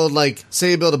you build, like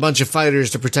say you build a bunch of fighters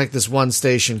to protect this one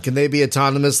station, can they be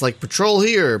autonomous, like patrol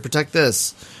here, protect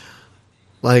this?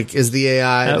 Like is the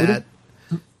AI that?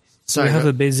 Sorry, we have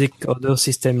a basic order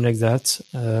system like that.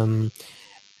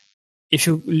 If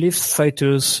you leave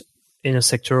fighters in a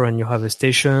sector and you have a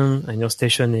station and your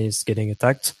station is getting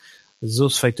attacked,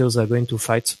 those fighters are going to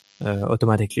fight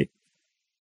automatically.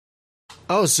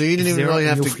 Oh, so you didn't even really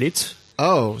have to fleet.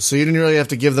 Oh, so you didn't really have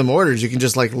to give them orders. You can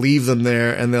just like leave them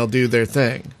there and they'll do their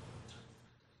thing.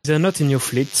 If they're not in your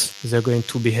fleet, they're going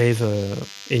to behave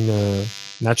in a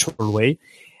natural way,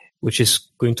 which is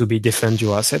going to be defend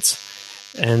your assets.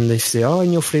 And if they are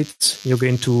in your fleet, you're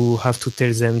going to have to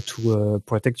tell them to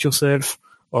protect yourself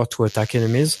or to attack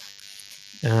enemies.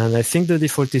 And I think the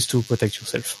default is to protect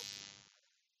yourself.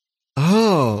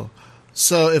 Oh,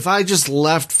 so if I just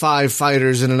left 5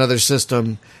 fighters in another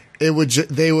system, they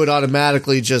would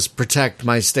automatically just protect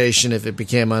my station if it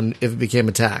became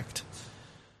attacked.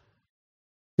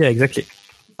 Yeah, exactly.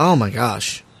 Oh my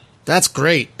gosh, that's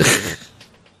great.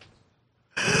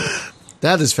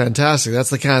 That is fantastic.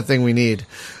 That's the kind of thing we need.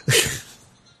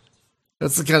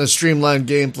 That's the kind of streamlined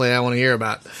gameplay I want to hear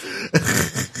about.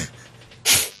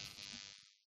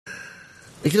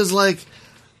 Because, like,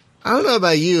 I don't know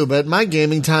about you, but my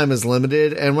gaming time is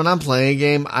limited, and when I'm playing a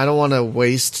game, I don't want to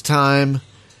waste time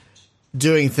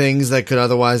doing things that could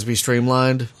otherwise be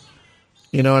streamlined.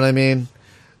 You know what I mean?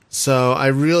 So I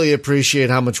really appreciate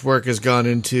how much work has gone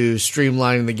into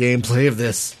streamlining the gameplay of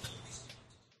this.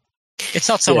 It's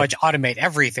not so much automate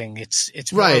everything.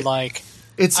 It's more right. like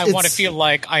I want to feel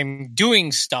like I'm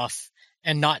doing stuff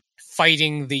and not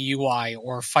fighting the UI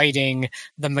or fighting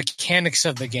the mechanics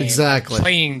of the game. Exactly.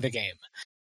 Playing the game.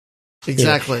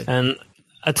 Exactly. Yeah. And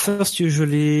at first,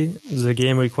 usually, the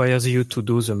game requires you to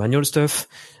do the manual stuff.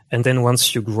 And then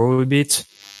once you grow a bit,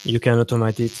 you can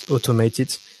automate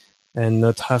it and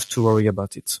not have to worry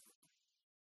about it.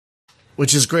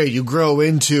 Which is great. You grow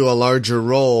into a larger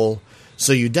role,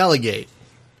 so you delegate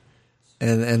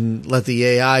and let the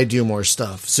AI do more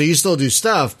stuff. So you still do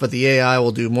stuff, but the AI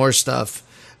will do more stuff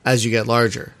as you get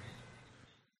larger.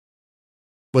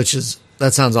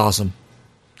 That sounds awesome.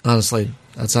 Honestly,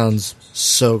 that sounds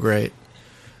so great.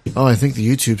 Oh, I think the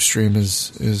YouTube stream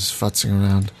is futzing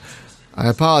around. I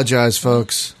apologize,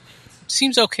 folks.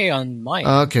 Seems okay on my end.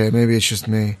 Okay, maybe it's just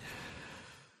me.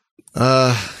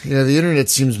 The internet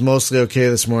seems mostly okay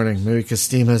this morning. Maybe because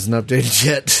Steam hasn't updated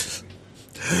yet.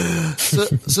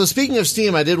 So speaking of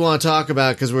Steam, I did want to talk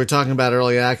about, because we were talking about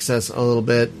early access a little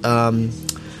bit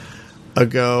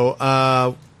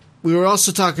ago. We were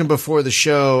also talking before the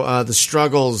show the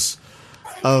struggles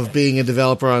of being a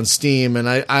developer on Steam, and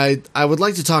I would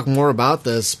like to talk more about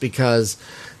this because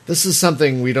this is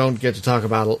something we don't get to talk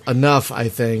about enough, I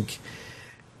think,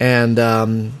 and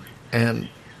I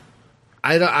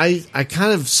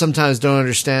kind of sometimes don't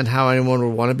understand how anyone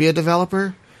would want to be a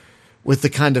developer with the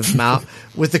kind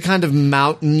of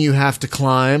mountain you have to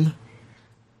climb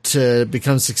to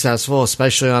become successful,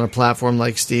 especially on a platform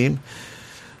like Steam.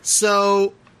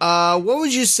 So, what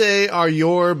would you say are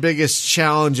your biggest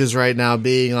challenges right now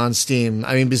being on Steam?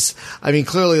 I mean,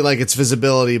 clearly, like, it's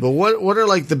visibility, but what are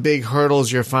like the big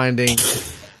hurdles you're finding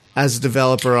as a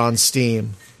developer on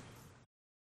Steam?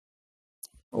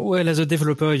 Well, as a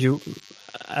developer,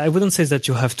 I wouldn't say that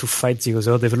you have to fight the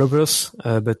other developers,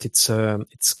 but it's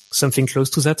something close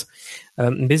to that.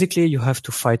 Basically, you have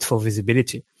to fight for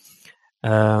visibility.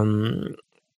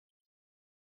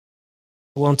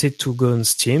 Wanted to go on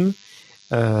Steam.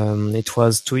 It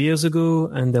was 2 years ago,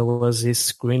 and there was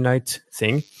this Greenlight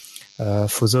thing.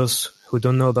 For those who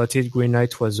don't know about it,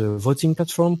 Greenlight was a voting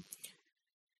platform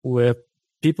where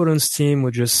people on Steam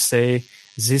would just say,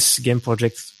 this game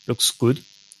project looks good,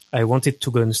 I want it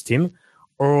to go on Steam,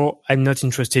 or I'm not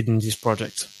interested in this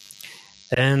project.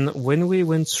 And when we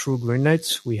went through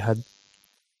Greenlight, we had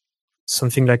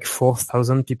something like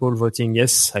 4,000 people voting,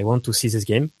 yes, I want to see this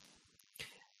game.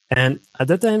 And at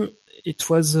that time, it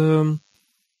was on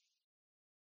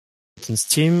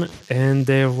Steam, and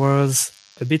there was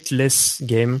a bit less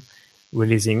game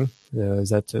releasing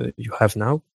that you have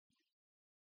now.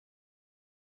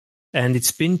 And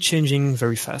it's been changing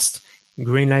very fast.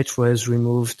 Greenlight was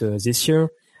removed this year,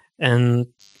 and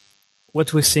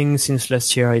what we're seeing since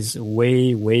last year is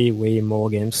way, way, way more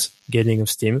games getting on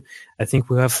Steam. I think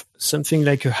we have something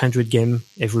like 100 games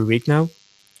every week now.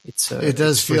 It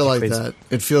does feel like crazy. That.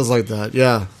 It feels like that.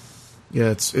 Yeah. Yeah,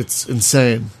 it's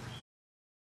insane.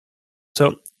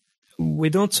 So we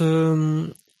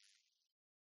don't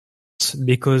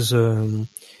because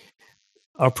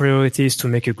our priority is to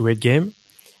make a great game.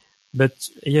 But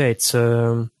yeah, it's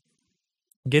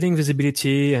getting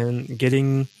visibility and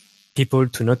getting people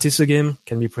to notice the game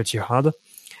can be pretty hard.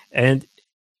 And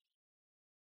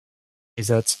is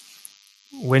that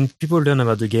when people learn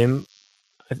about the game,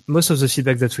 most of the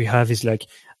feedback that we have is like,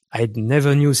 I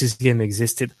never knew this game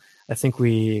existed. I think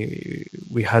we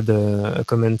had a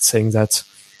comment saying that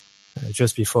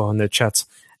just before on the chat.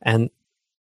 And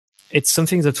it's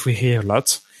something that we hear a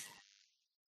lot.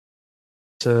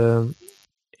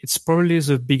 It's probably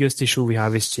the biggest issue we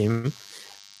have with Steam.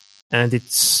 And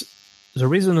the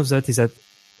reason of that is that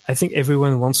I think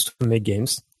everyone wants to make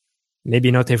games.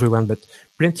 Maybe not everyone, but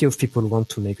plenty of people want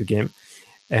to make a game.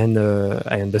 And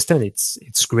I understand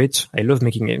it's great. I love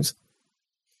making games.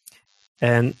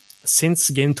 And since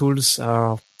game tools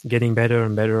are getting better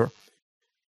and better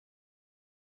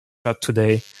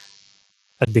today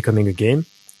at becoming a game,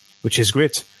 which is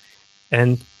great.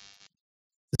 And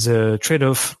the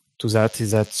trade-off to that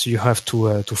is that you have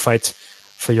to fight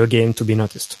for your game to be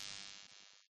noticed.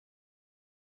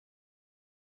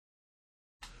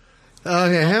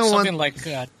 Okay, hang on. Something like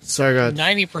sorry, go ahead.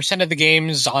 90% of the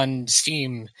games on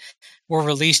Steam were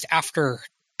released after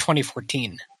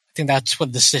 2014. I think that's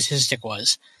what the statistic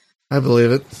was. I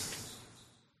believe it.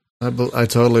 I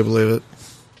totally believe it.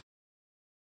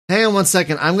 Hang on one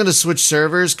second. I'm going to switch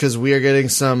servers because we are getting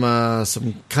some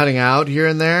cutting out here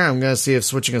and there. I'm going to see if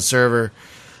switching a server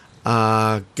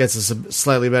gets us a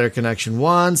slightly better connection.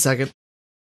 1 second.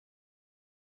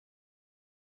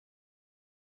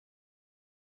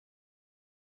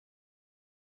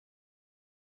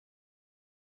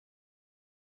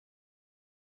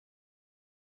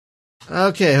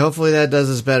 Okay, hopefully that does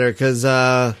us better because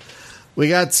we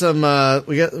got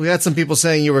some people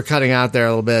saying you were cutting out there a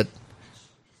little bit.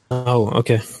 Oh,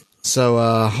 okay.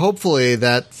 So hopefully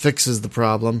that fixes the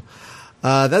problem.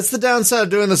 That's the downside of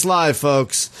doing this live,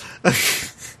 folks.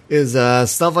 Is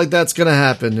stuff like that's going to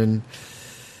happen, and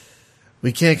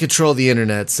we can't control the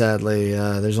internet. Sadly,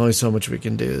 there's only so much we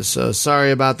can do. So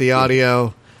sorry about the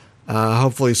audio.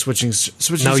 Hopefully switching.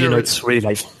 Now you know it's really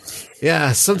live.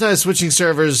 Yeah, sometimes switching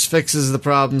servers fixes the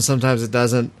problem, sometimes it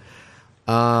doesn't.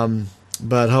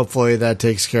 But hopefully that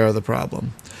takes care of the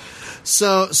problem.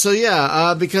 So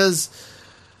yeah, because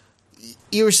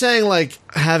you were saying like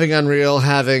having Unreal,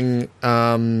 having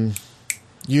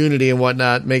Unity and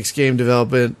whatnot makes game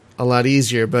development a lot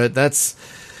easier, but it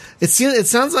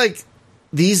sounds like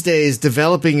these days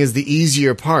developing is the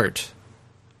easier part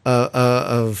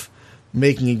of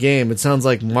making a game. It sounds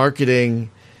like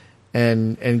marketing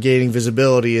and gaining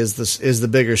visibility is the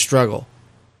bigger struggle.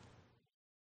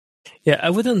 Yeah,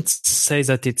 I wouldn't say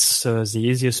that it's the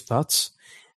easiest part.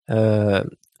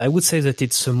 I would say that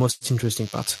it's the most interesting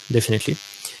part, definitely.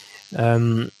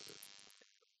 I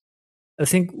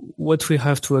think what we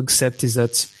have to accept is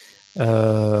that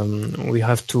we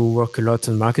have to work a lot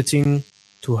on marketing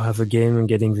to have a game and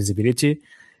getting visibility.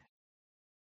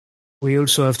 We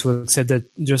also have to accept that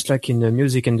just like in the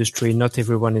music industry, not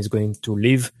everyone is going to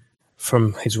live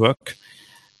from his work.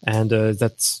 And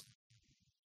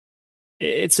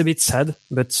it's a bit sad,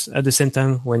 but at the same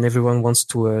time, when everyone wants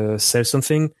to sell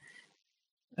something,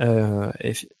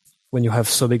 when you have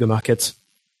so big a market,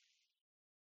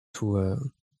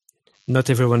 not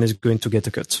everyone is going to get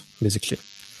a cut, basically.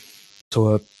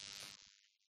 So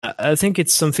I think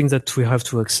it's something that we have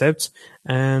to accept,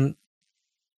 and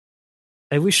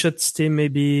I wish that Steam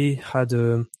maybe had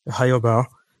a higher bar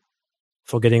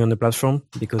for getting on the platform,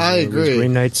 because I with agree.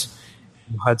 Greenlight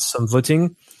you had some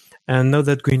voting, and now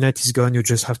that Greenlight is gone, you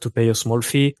just have to pay a small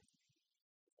fee,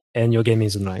 and your game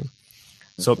is online.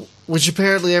 So, which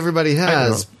apparently everybody I don't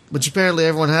has. know. Which apparently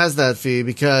everyone has that fee,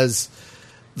 because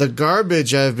the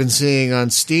garbage I've been seeing on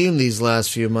Steam these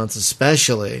last few months,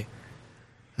 especially,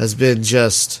 has been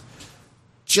just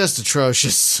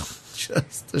atrocious.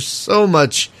 There's so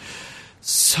much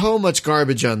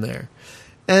garbage on there,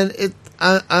 and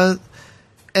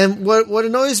and what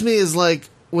annoys me is, like,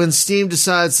 when Steam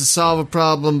decides to solve a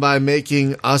problem by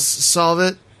making us solve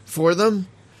it for them,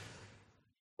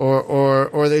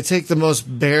 or they take the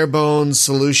most bare bones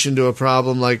solution to a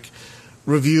problem, like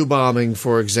review bombing,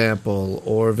 for example,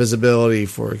 or visibility,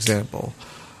 for example,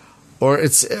 or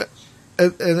and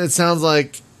it sounds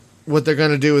like what they're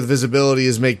going to do with visibility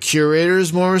is make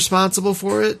curators more responsible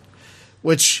for it,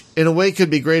 which in a way could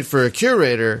be great for a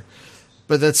curator,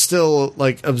 but that still,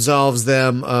 like, absolves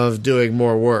them of doing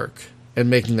more work and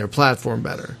making their platform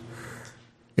better.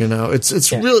 You know,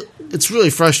 it's really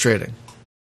frustrating.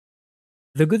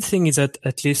 The good thing is that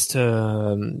at least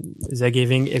they're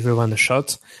giving everyone a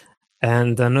shot,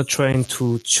 and they're not trying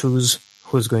to choose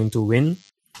who's going to win.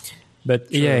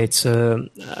 But True. Yeah, it's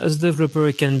as a developer,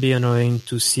 it can be annoying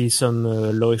to see some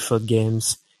low effort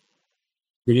games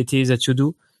abilities that you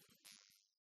do.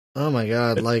 Oh my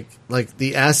god, like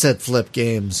the asset flip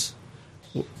games.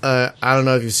 I don't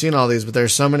know if you've seen all these, but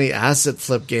there's so many asset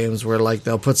flip games where, like,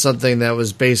 they'll put something that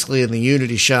was basically in the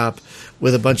Unity shop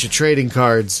with a bunch of trading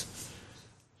cards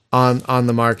on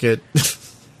the market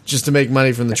just to make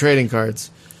money from the trading cards.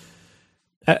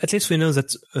 At least we know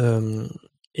that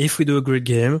if we do a great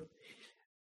game,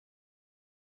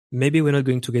 maybe we're not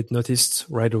going to get noticed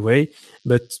right away,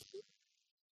 but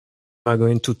are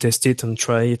going to test it and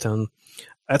try it, and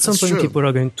at some That's point true. people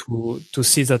are going to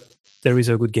see that there is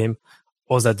a good game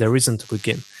or that there isn't a good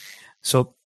game.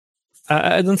 So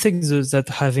I don't think that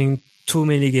having too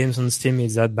many games on Steam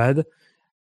is that bad.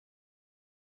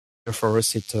 For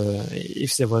us,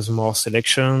 if there was more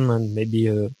selection and maybe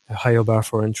a higher bar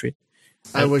for entry.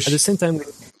 I wish. At the same time,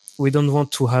 we don't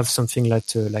want to have something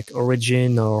like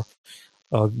Origin or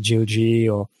GOG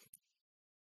or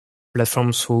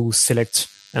platforms who select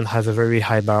and have a very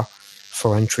high bar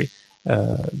for entry.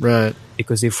 Right.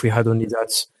 Because if we had only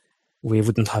that, we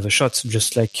wouldn't have a shot.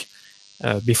 Just like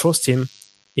before Steam,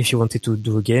 if you wanted to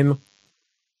do a game,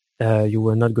 you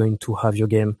were not going to have your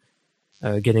game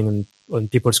getting on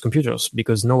people's computers,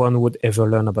 because no one would ever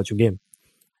learn about your game.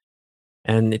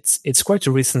 And it's quite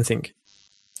a recent thing.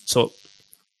 So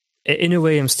in a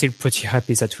way, I'm still pretty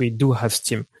happy that we do have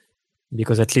Steam,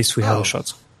 because at least we have a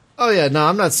shot. Oh yeah, no,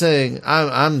 I'm not saying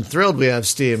I'm thrilled we have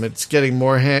Steam. It's getting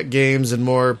more games in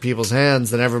more people's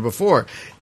hands than ever before.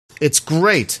 It's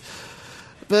great,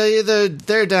 but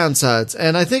there are downsides.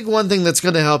 And I think one thing that's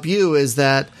going to help you is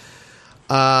that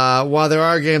while there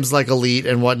are games like Elite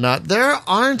and whatnot, there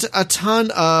aren't a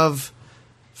ton of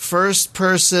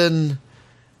first-person,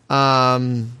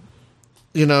 trading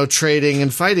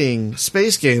and fighting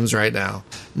space games right now.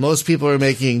 Most people are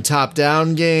making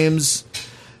top-down games,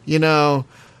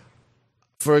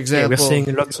 for example. Yeah, we're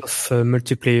seeing lots of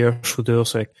multiplayer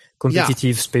shooters, like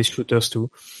competitive space shooters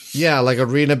too. Yeah, like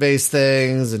arena-based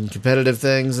things and competitive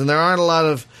things. And there aren't a lot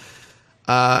of...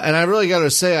 and I really got to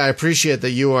say, I appreciate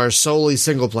that you are solely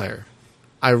single-player.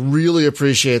 I really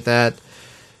appreciate that,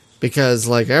 because,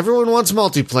 like, everyone wants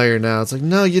multiplayer now. It's like,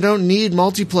 no, you don't need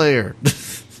multiplayer.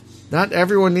 Not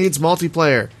everyone needs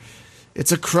multiplayer.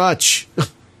 It's a crutch.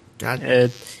 God. I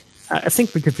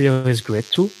think multiplayer is great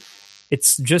too.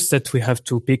 It's just that we have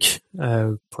to pick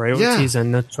priorities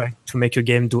and not try to make a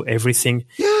game do everything.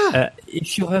 Yeah.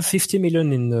 If you have $50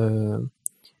 million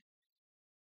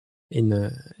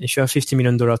if you have $50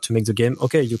 million to make the game,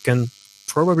 okay, you can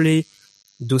probably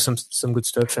do some good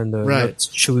stuff and not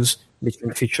choose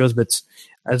between features. But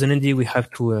as an indie, we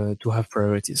have to have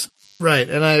priorities. Right,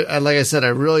 and I like I said, I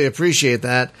really appreciate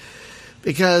that,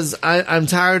 because I'm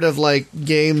tired of, like,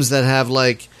 games that have,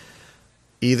 like,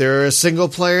 either a single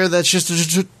player that's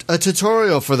just a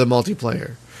tutorial for the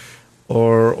multiplayer,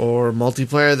 or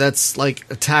multiplayer that's, like,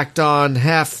 a tacked on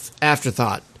half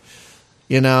afterthought.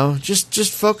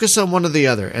 Just focus on one or the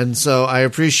other. And so I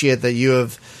appreciate that you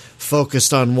have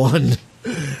focused on one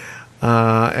and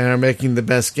are making the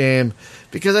best game,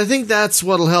 because I think that's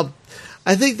what'll help.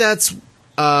 I think that's,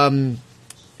 in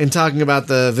talking about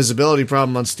the visibility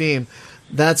problem on Steam,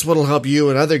 that's what'll help you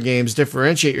and other games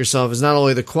differentiate yourself, is not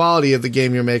only the quality of the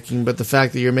game you're making, but the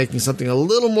fact that you're making something a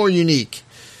little more unique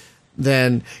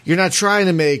then you're not trying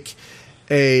to make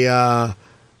a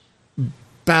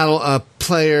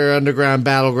player underground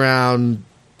battleground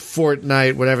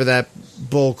Fortnite, whatever that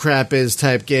bull crap is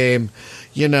type game,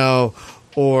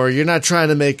 or you're not trying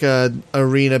to make a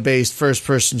arena based first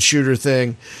person shooter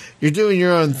thing. You're doing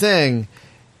your own thing,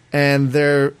 and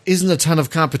there isn't a ton of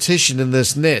competition in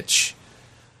this niche.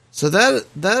 So that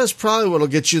is probably what'll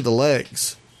get you the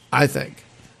legs, I think.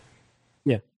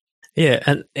 Yeah,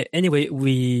 and anyway,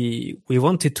 we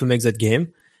wanted to make that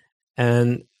game,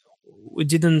 and we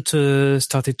didn't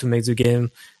started to make the game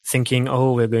thinking,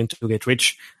 oh, we're going to get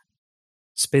rich.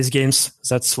 Space games,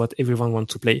 that's what everyone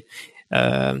wants to play.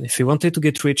 If we wanted to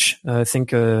get rich, I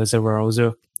think there were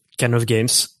other kind of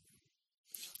games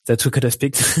that we could have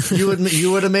picked. You would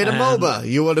have made a MOBA.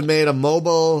 You would have made a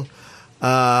mobile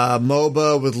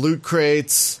MOBA with loot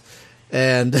crates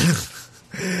and.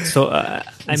 So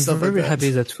I'm very happy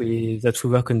that we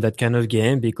work on that kind of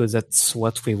game, because that's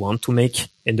what we want to make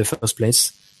in the first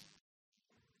place.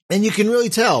 And you can really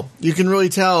tell.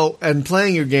 And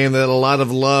playing your game, that a lot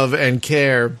of love and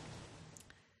care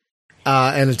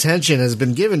and attention has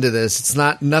been given to this. It's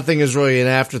nothing is really an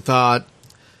afterthought,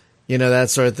 that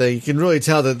sort of thing. You can really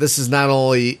tell that this is not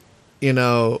only,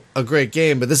 a great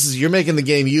game, but you're making the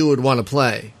game you would want to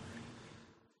play.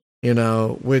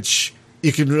 Which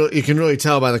you can really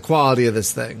tell by the quality of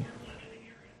this thing.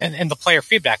 And the player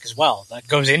feedback as well that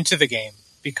goes into the game,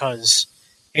 because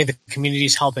the community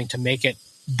is helping to make it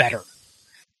better.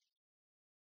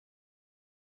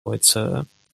 It's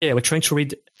we're trying to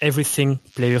read everything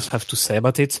players have to say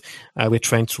about it. We're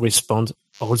trying to respond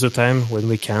all the time when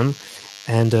we can,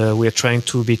 and we're trying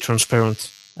to be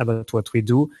transparent about what we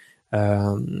do.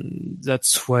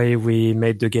 That's why we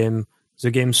made the game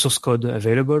source code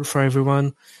available for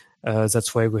everyone.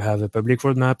 That's why we have a public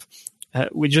roadmap.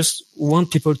 We just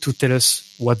want people to tell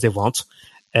us what they want,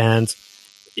 and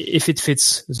if it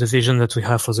fits the vision that we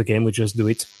have for the game, we just do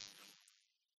it.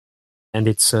 And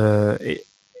it's I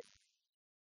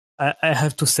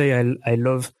have to say I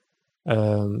love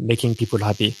making people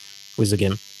happy with the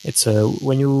game. It's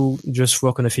when you just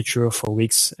work on a feature for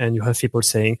weeks and you have people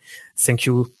saying, "Thank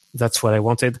you, that's what I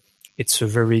wanted." It's a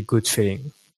very good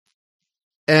feeling.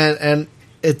 And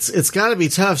it's got to be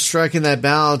tough striking that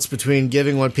balance between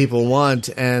giving what people want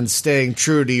and staying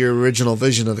true to your original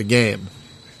vision of the game.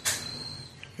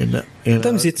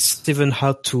 Sometimes it's even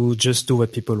hard to just do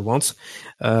what people want.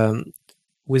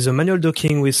 With the manual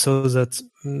docking, we saw that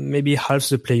maybe half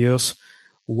the players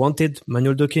wanted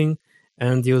manual docking,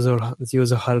 and the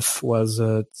other half was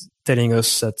telling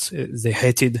us that they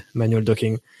hated manual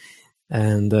docking.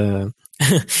 And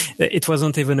it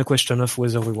wasn't even a question of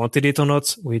whether we wanted it or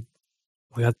not. We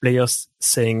had players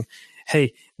saying,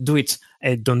 "Hey, do it.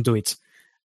 Hey, don't do it."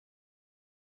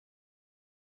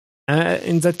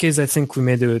 In that case, I think we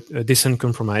made a decent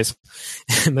compromise.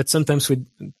 But sometimes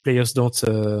players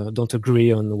don't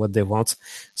agree on what they want.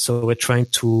 So we're trying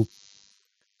to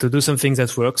do something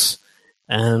that works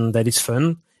and that is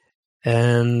fun.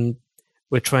 And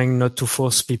we're trying not to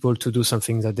force people to do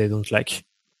something that they don't like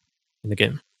in the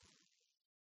game.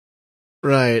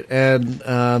 Right. And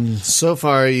so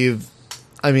far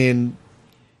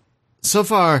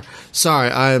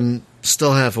sorry, I'm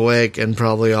still half awake and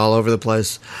probably all over the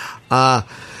place.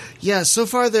 So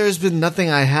far there's been nothing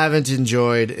I haven't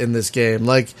enjoyed in this game.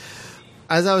 Like,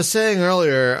 as I was saying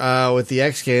earlier with the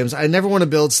X Games, I never want to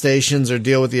build stations or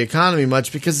deal with the economy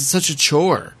much because it's such a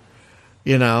chore,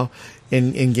 in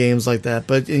games like that.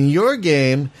 But in your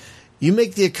game, you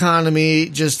make the economy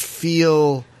just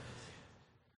feel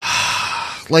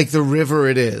like the river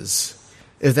it is,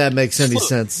 if that makes any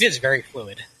sense. It is very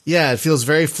fluid. Yeah, it feels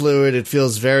very fluid. It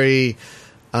feels very,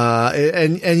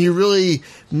 and you really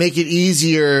make it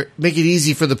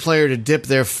easy for the player to dip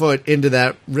their foot into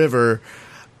that river,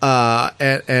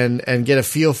 and get a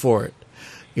feel for it,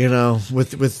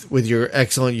 with your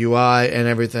excellent UI and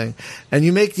everything. And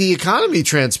you make the economy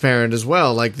transparent as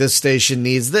well. Like, this station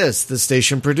needs this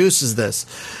station produces this,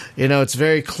 it's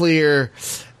very clear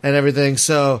and everything.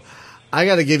 So I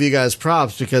got to give you guys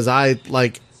props, because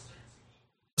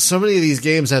so many of these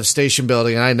games have station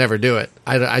building and I never do it.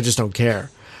 I just don't care.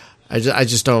 I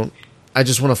just don't. I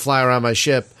just want to fly around my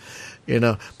ship,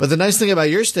 But the nice thing about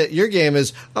your game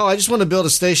is, I just want to build a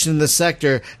station in this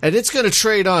sector, and it's going to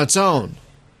trade on its own.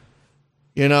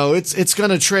 It's going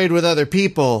to trade with other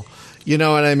people. You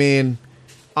know what I mean?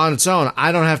 On its own.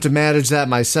 I don't have to manage that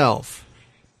myself,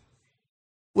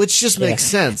 which just makes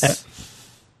sense.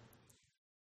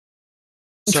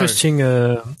 Interesting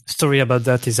story about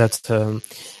that is that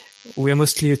we are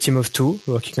mostly a team of two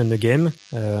working on the game.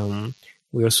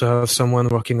 We also have someone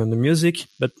working on the music,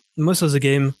 but most of the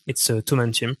game, it's a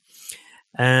two-man team.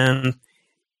 And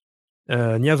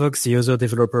Niavox, the other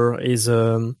developer, is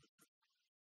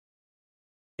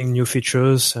new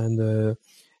features and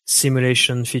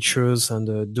simulation features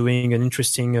and doing an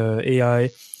interesting AI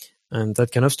and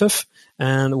that kind of stuff.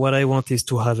 And what I want is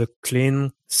to have a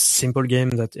clean, simple game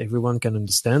that everyone can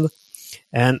understand.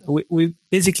 And we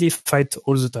basically fight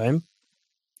all the time.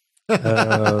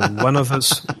 One of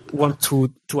us want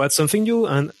to add something new,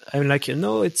 and I'm like,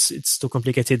 no, it's too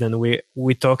complicated, and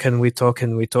we talk and we talk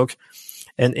and we talk,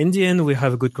 and in the end we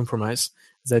have a good compromise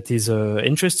that is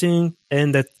interesting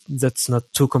and that's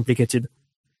not too complicated.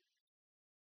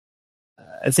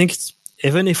 I think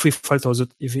even if we fight all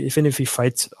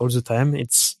the time,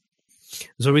 it's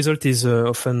the result is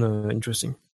often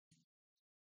interesting.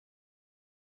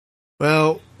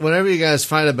 Well, whenever you guys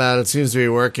fight about it, seems to be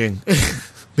working.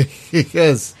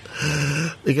 because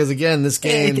again, this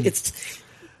game.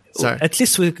 Sorry. At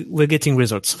least we're getting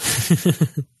results.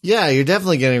 Yeah, you're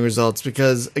definitely getting results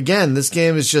because again, this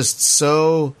game is just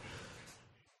so.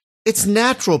 It's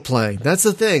natural playing. That's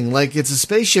the thing. Like it's a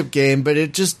spaceship game, but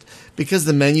it just because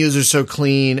the menus are so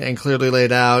clean and clearly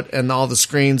laid out, and all the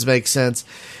screens make sense.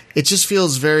 It just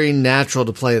feels very natural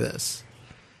to play this.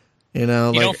 You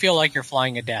know, you don't feel like you're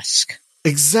flying a desk.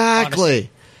 Exactly.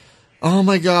 Honestly. Oh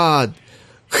my God.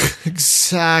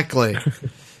 Exactly.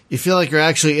 You feel like you're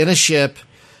actually in a ship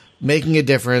making a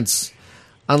difference.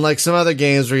 Unlike some other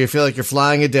games where you feel like you're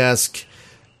flying a desk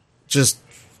just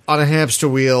on a hamster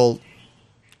wheel,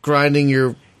 spinning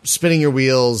your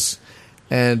wheels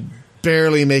and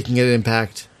barely making an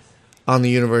impact on the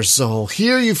universe as a whole.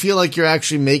 Here you feel like you're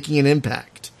actually making an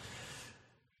impact.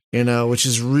 You know, which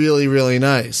is really, really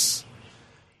nice.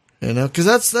 You know,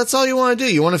 because that's all you want to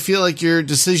do. You want to feel like your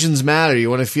decisions matter.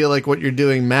 You want to feel like what you're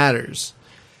doing matters.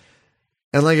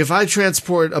 And like if I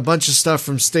transport a bunch of stuff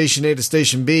from station A to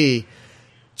station B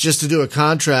just to do a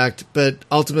contract, but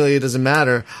ultimately it doesn't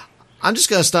matter, I'm just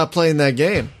gonna stop playing that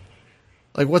game.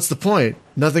 Like, what's the point?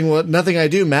 Nothing I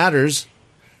do matters.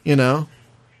 You know,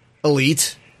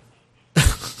 Elite.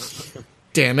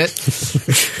 Damn it.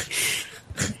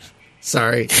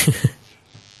 Sorry.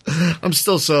 I'm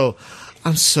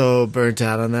so burnt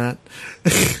out on that.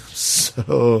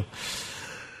 So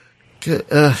good.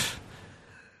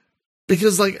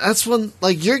 Because like that's one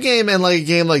like your game and like a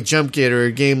game like Jumpgate or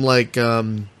a game like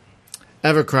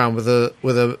Evercrown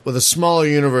with a smaller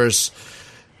universe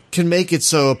can make it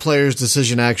so a player's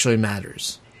decision actually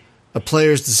matters. A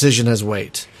player's decision has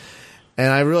weight.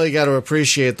 And I really got to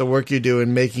appreciate the work you do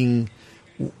in making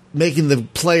the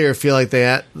player feel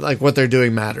like what they're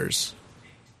doing matters.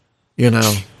 You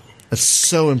know, that's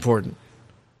so important.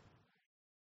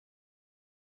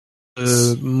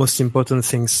 The most important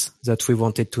things that we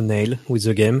wanted to nail with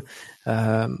the game.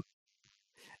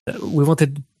 We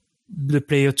wanted the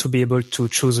player to be able to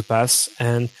choose a path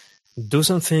and do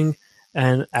something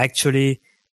and actually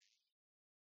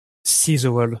see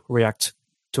the world react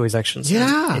to his actions.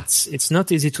 Yeah. And it's not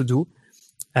easy to do.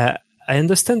 I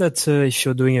understand that if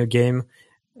you're doing a game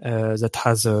that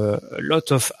has a lot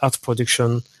of art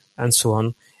production and so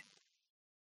on,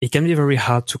 it can be very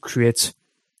hard to create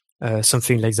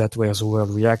something like that where the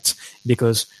world reacts,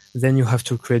 because then you have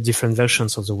to create different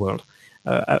versions of the world.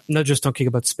 I'm not just talking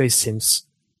about space sims,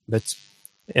 but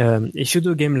if you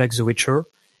do a game like The Witcher,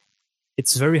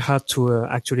 it's very hard to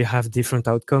actually have different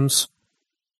outcomes,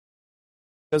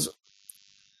 because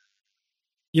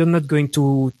you're not going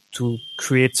to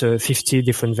create 50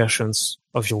 different versions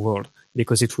of your world,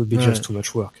 because it would be just too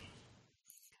much work.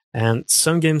 And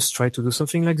some games try to do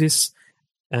something like this,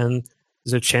 and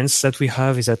the chance that we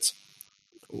have is that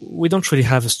we don't really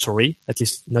have a story, at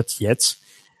least not yet.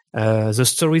 The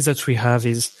story that we have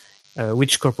is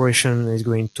which corporation is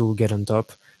going to get on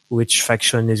top, which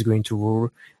faction is going to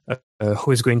rule,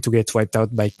 who is going to get wiped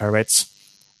out by pirates.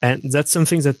 And that's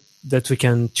something that we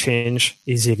can change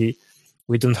easily.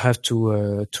 We don't have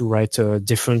to write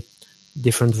different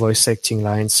voice acting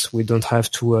lines. We don't have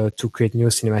to create new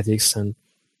cinematics, and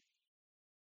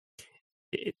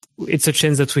it's a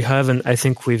chance that we have, and I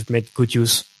think we've made good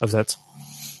use of that.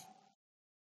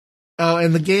 Oh,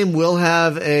 and the game will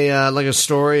have a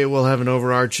story. It will have an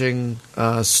overarching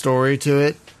story to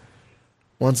it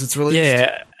once it's released.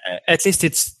 Yeah, at least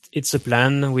it's a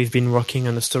plan. We've been working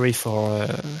on the story for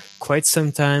quite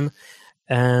some time,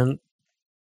 and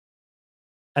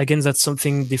again, that's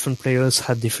something different players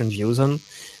had different views on.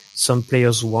 Some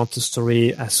players want the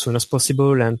story as soon as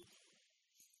possible, and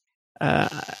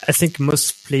I think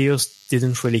most players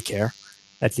didn't really care,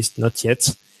 at least not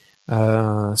yet.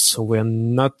 So we're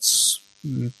not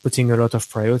putting a lot of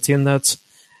priority on that.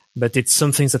 but it's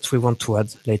something that we want to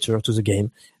add later to the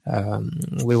game.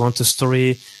 We want a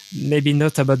story, maybe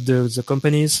not about the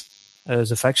companies,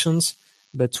 the factions,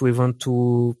 but we want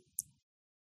to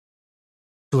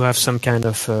have some kind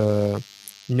of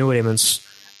new elements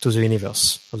to the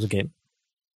universe of the game.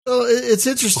 Well, it's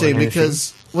interesting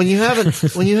because when you have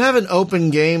an open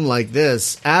game like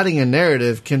this, adding a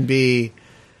narrative can be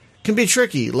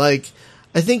tricky. Like,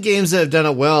 I think games that have done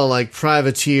it well, like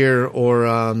Privateer or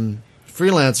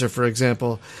Freelancer, for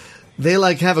example, they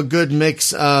like have a good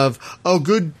mix of go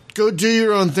do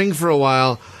your own thing for a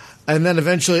while, and then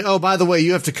eventually, oh, by the way,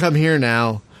 you have to come here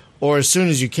now, or as soon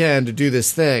as you can to do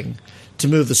this thing to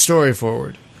move the story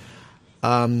forward.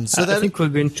 I think we're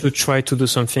going to try to do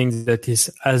something that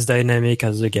is as dynamic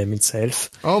as the game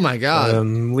itself. Oh my god!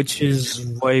 Which is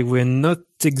why we're not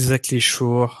exactly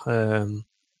sure.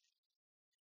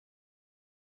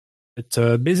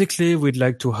 But basically, we'd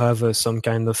like to have some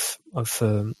kind of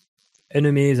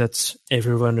enemy that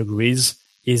everyone agrees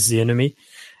is the enemy,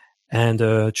 and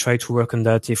try to work on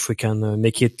that if we can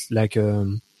make it like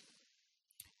the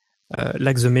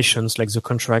missions, like the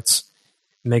contracts,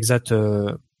 make that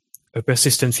a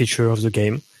persistent feature of the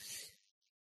game.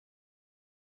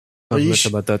 Not much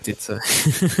about that.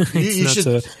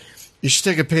 You should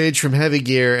take a page from Heavy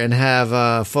Gear and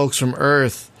have folks from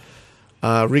Earth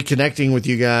reconnecting with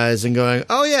you guys and going,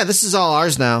 oh yeah, this is all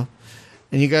ours now.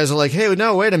 And you guys are like, hey,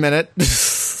 no, wait a minute.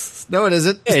 No, it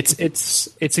isn't. Yeah, it's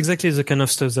exactly the kind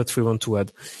of stuff that we want to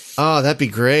add. Oh, that'd be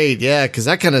great. Yeah, because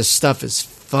that kind of stuff is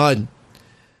fun.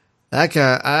 That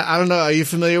I don't know. Are you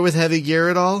familiar with Heavy Gear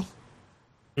at all?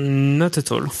 Not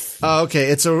at all. Oh, okay.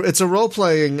 It's a role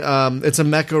playing. It's a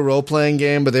mecha role playing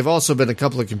game, but they've also been a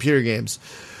couple of computer games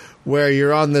where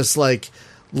you're on this like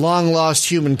long lost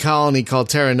human colony called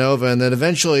Terra Nova, and then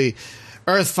eventually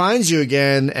Earth finds you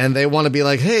again, and they want to be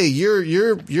like, hey,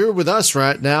 you're with us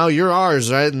right now. You're ours,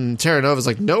 right? And Terra Nova's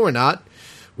like, no, we're not.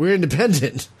 We're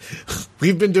independent.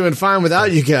 We've been doing fine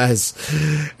without you guys.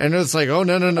 And it's like, oh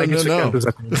no.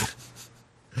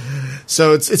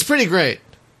 So it's pretty great.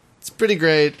 It's pretty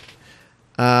great.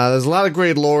 There's a lot of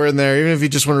great lore in there. Even if you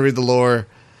just want to read the lore,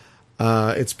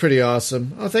 it's pretty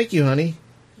awesome. Oh, thank you, honey.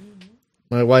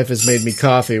 My wife has made me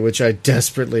coffee, which I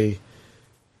desperately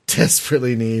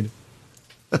need.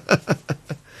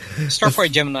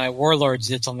 Starflight Gemini Warlords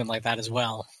did something like that as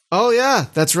well. Oh yeah,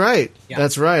 that's right. Yeah.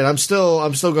 That's right. I'm still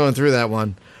going through that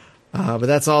one. But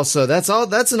that's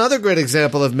another great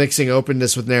example of mixing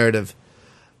openness with narrative.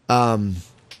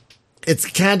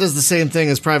 It kind of does the same thing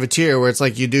as Privateer, where it's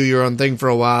like you do your own thing for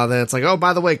a while, then it's like, oh,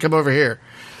 by the way, come over here.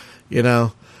 You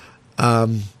know?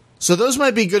 So those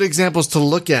might be good examples to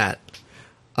look at.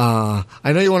 I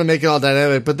know you want to make it all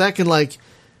dynamic, but that can like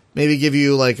maybe give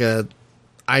you like a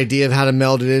idea of how to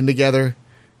meld it in together.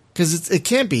 Because it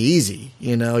can't be easy,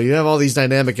 you know? You have all these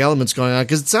dynamic elements going on.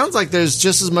 Because it sounds like there's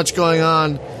just as much going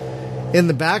on in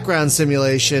the background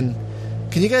simulation.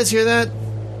 Can you guys hear that,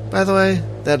 by the way?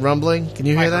 That rumbling? Can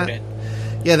you hear that? It.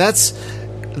 Yeah, that's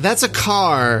a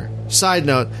car. Side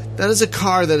note, that is a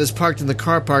car that is parked in the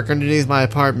car park underneath my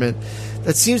apartment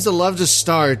that seems to love to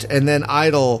start and then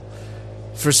idle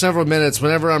for several minutes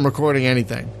whenever I'm recording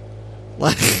anything.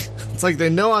 Like, it's like they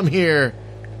know I'm here.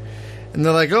 And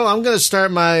they're like, oh, I'm going to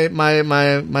start my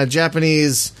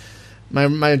Japanese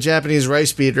my Japanese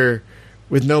rice beater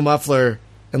with no muffler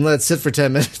and let it sit for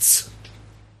 10 minutes.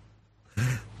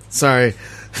 Sorry.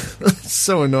 It's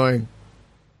so annoying.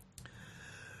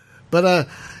 But,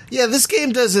 yeah, this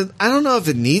game doesn't... I don't know if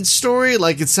it needs story.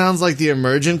 Like, it sounds like the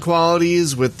emergent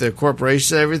qualities with the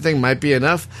corporation and everything might be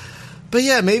enough. But,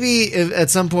 yeah, maybe if, at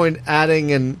some point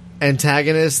adding an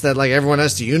antagonist that, like, everyone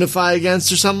has to unify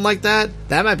against or something like that,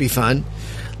 that might be fun.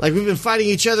 Like, we've been fighting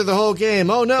each other the whole game.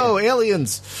 Oh, no,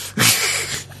 aliens.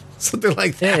 Something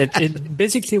like that. Yeah, it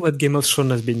basically what Game of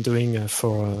Thrones has been doing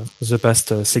for the past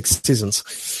 6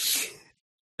 seasons.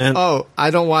 And I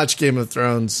don't watch Game of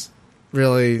Thrones.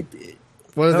 Really,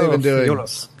 what have they been doing? You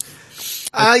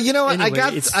know what?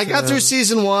 Anyway, I got through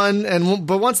season 1,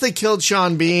 but once they killed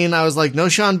Sean Bean, I was like, no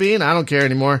Sean Bean, I don't care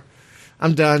anymore.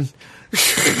 I'm done.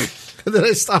 And then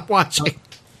I stopped watching.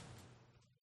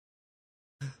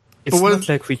 It's not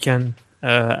like we can.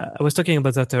 I was talking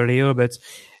about that earlier, but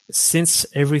since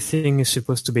everything is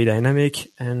supposed to be dynamic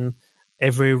and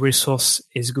every resource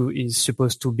is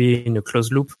supposed to be in a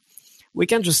closed loop, we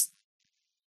can just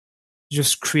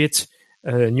create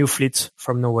a new fleet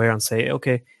from nowhere and say,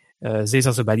 okay, these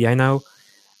are the bad guy now.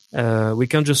 We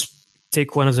can just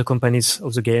take one of the companies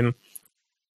of the game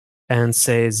and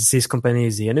say this company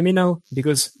is the enemy now,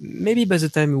 because maybe by the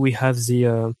time we have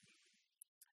the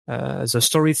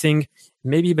story thing,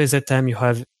 maybe by that time you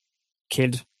have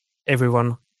killed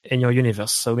everyone in your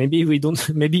universe. So maybe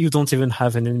maybe you don't even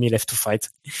have an enemy left to fight.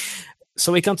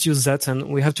 So we can't use that, and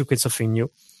we have to create something new.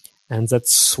 And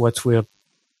that's what we're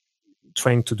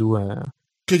trying to do.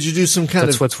 Could you do some kind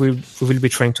that's of... what we will be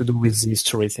trying to do with the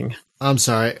story thing. I'm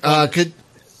sorry.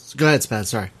 Go ahead, Spat.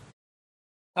 Sorry.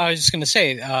 I was just going to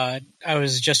say, I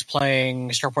was just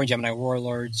playing Starpoint Gemini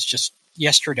Warlords just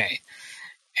yesterday,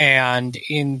 and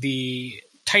in the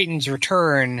Titan's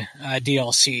Return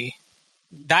DLC,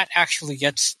 that actually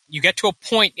you get to a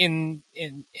point in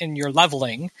your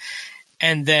leveling,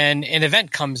 and then an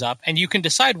event comes up, and you can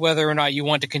decide whether or not you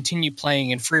want to continue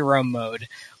playing in free roam mode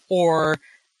or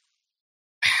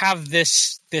have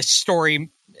this story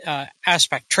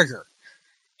aspect trigger.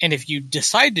 And if you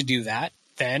decide to do that,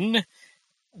 then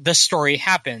the story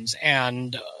happens,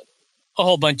 and a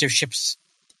whole bunch of ships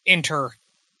enter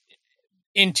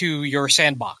into your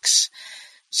sandbox.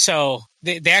 So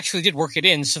they actually did work it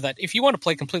in so that if you want to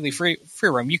play completely free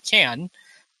roam, you can,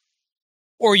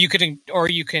 or you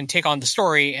can take on the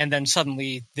story, and then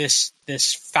suddenly this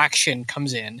faction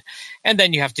comes in, and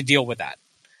then you have to deal with that.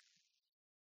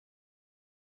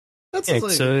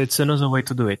 It's another way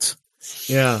to do it.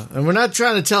 Yeah, and we're not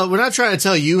trying to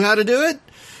tell you how to do it.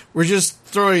 We're just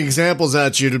throwing examples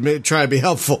at you to try to be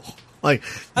helpful. Like,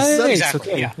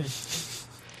 exactly. Okay. Yeah.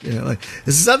 Yeah, like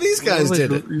this is how these guys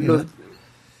did it.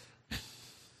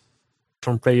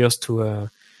 From players to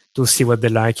see what they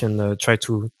like and try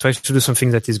to do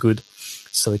something that is good.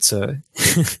 So it's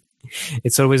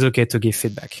it's always okay to give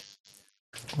feedback.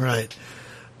 Right,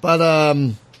 but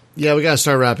yeah, we gotta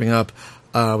start wrapping up.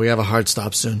 We have a hard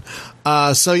stop soon.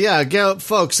 So yeah,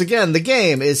 folks. Again, the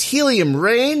game is Helium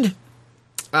Rain.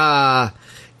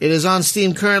 It is on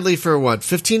Steam currently for what,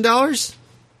 $15?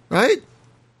 Right?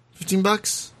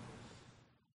 $15?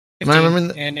 Am I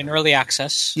remembering? And in early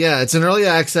access. Yeah, it's in early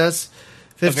access.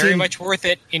 Very much worth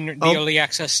it in the early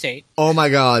access state. Oh my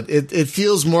god, it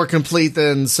feels more complete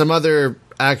than some other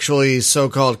actually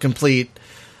so-called complete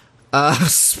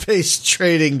space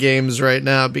trading games right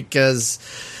now, because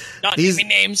not naming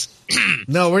names.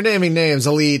 No, we're naming names.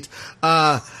 Elite.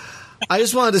 I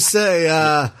just wanted to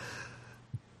say,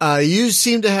 you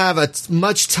seem to have a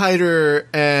much tighter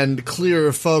and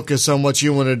clearer focus on what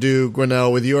you want to do,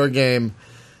 Grinnell, with your game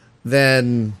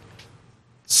than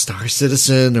Star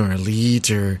Citizen or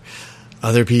Elite or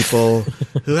other people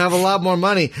who have a lot more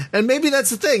money. And maybe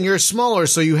that's the thing. You're smaller,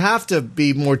 so you have to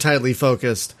be more tightly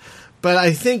focused. But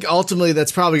I think ultimately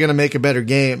that's probably going to make a better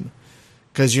game,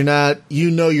 because you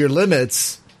know your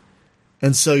limits,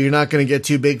 and so you're not going to get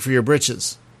too big for your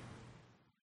britches.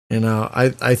 You know,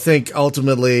 I think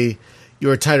ultimately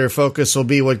your tighter focus will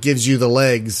be what gives you the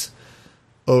legs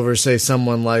over, say,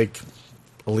 someone like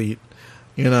Elite,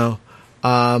 you know.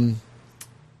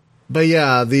 But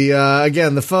yeah,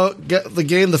 the folk.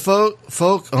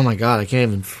 Oh my god, I can't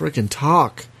even freaking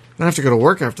talk. I'm gonna have to go to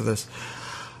work after this.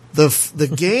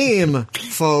 The game,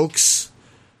 folks.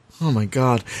 Oh my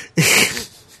god. I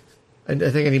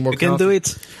think I need more. You can do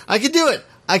it. I can do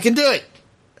it.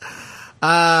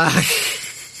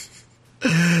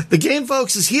 The game,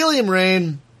 folks, is Helium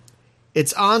Rain.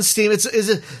 It's on Steam. Is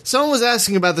it? Someone was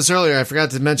asking about this earlier. I forgot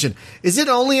to mention. Is it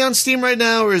only on Steam right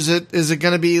now, or is it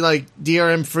going to be like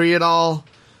DRM free at all?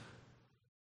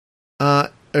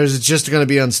 Or is it just going to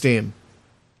be on Steam?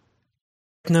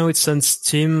 Now it's on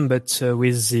Steam, but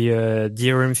with the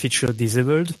DRM feature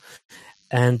disabled,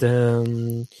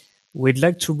 and we'd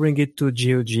like to bring it to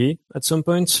GOG at some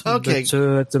point. Okay. But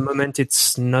at the moment,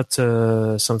 it's not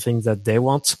something that they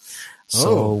want.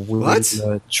 So we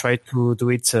will try to do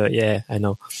it. Yeah, I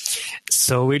know.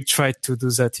 So we'll try to do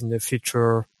that in the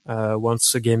future.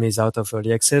 Once the game is out of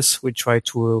early access, we try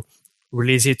to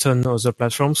release it on other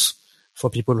platforms for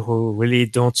people who really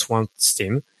don't want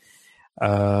Steam.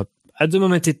 At the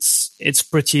moment, it's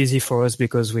pretty easy for us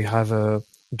because we have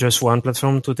just one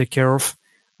platform to take care of.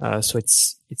 So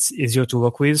it's easier to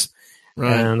work with.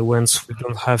 Right. And once we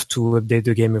don't have to update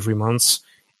the game every month,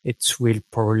 it will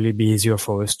probably be easier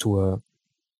for us to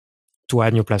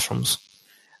add new platforms.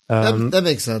 That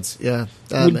makes sense. Yeah,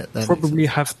 we probably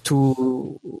have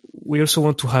to. We also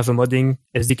want to have a modding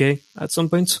SDK at some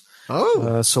point.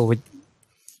 Oh, so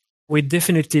we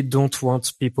definitely don't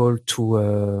want people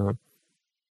to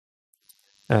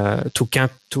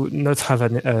not have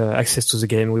access to the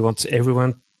game. We want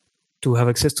everyone to have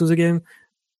access to the game,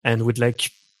 and we'd like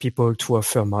people to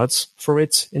offer mods for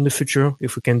it in the future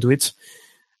if we can do it.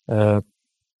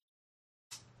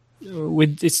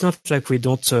 It's not like we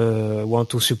don't want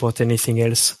to support anything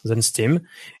else than Steam.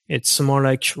 It's more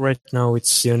like right now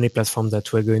it's the only platform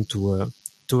that we're going to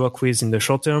work with in the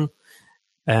short term,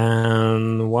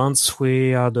 And once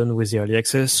we are done with the early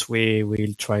access, we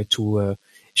will try to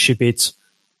ship it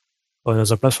on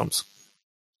other platforms.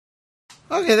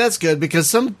 Okay, that's good because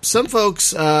some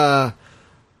folks apparently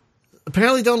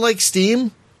don't like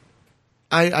Steam.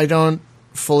 I don't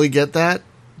fully get that,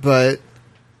 but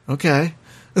okay.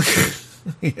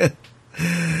 Yeah.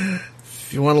 If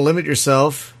you want to limit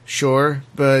yourself, sure,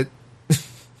 but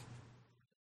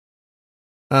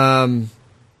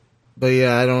but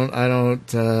yeah, I don't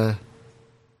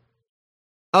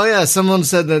Oh yeah, someone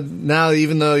said that now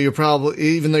even though you're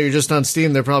just on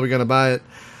Steam, they're probably going to buy it.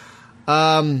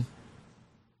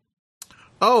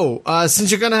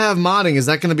 Since you're going to have modding, is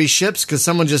that going to be ships? Because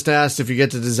someone just asked if you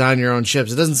get to design your own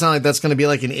ships. It doesn't sound like that's going to be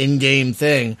like an in-game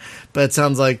thing, but it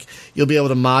sounds like you'll be able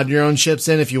to mod your own ships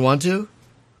in if you want to.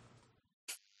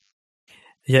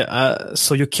 Yeah,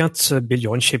 so you can't build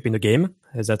your own ship in the game.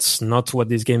 That's not what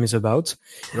this game is about.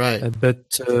 Right.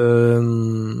 But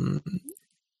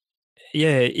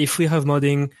yeah, if we have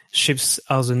modding, ships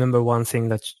are the number one thing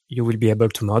that you will be able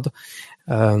to mod.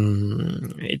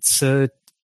 It's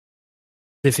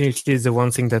definitely the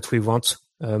one thing that we want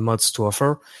mods to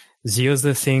offer. The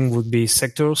other thing would be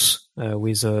sectors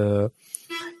with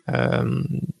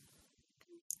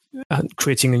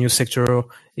creating a new sector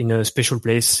in a special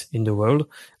place in the world.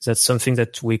 That's something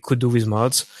that we could do with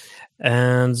mods.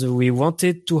 And we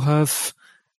wanted to have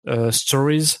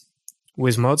stories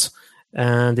with mods.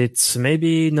 And it's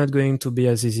maybe not going to be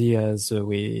as easy as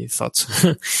we thought.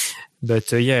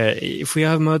 But yeah, if we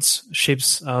have mods,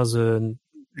 ships are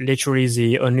literally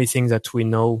the only thing that we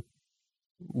know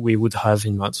we would have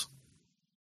in mods.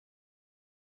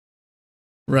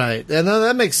 Right. And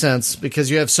that makes sense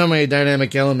because you have so many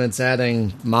dynamic elements.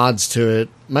 Adding mods to it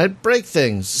might break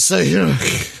things. So you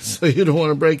don't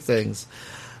want to break things.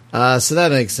 So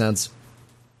that makes sense.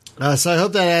 So I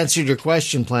hope that answered your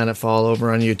question, Planetfall,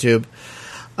 over on YouTube.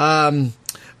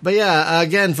 But yeah,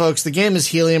 again, folks, the game is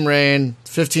Helium Rain,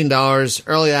 $15,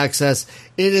 early access.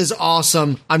 It is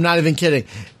awesome. I'm not even kidding.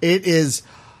 It is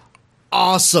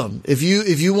awesome. If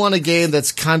you want a game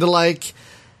that's kind of like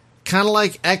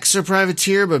X or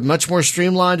Privateer, but much more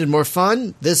streamlined and more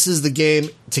fun, this is the game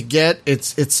to get.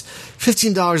 It's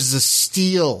 $15 is a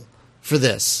steal for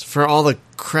this, for all the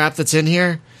crap that's in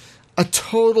here. A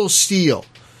total steal.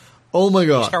 Oh my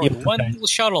god! You start with one little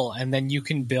shuttle, and then you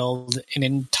can build an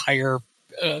entire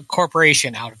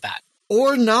corporation out of that.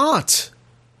 Or not.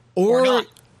 Or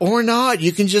not.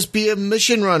 You can just be a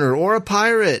mission runner or a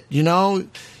pirate. You know,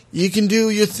 you can do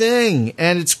your thing,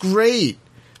 and it's great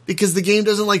because the game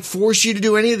doesn't force you to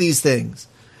do any of these things.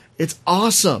 It's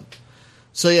awesome.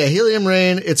 So yeah, Helium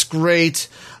Rain. It's great.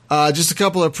 Just a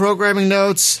couple of programming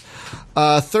notes.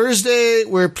 Thursday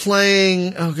we're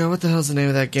playing. Oh god, what the hell's the name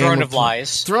of that game? Throne of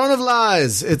Lies. Throne of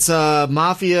Lies. It's a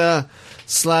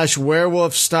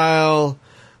mafia/werewolf style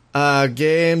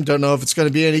game. Don't know if it's going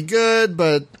to be any good,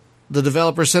 but the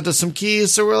developer sent us some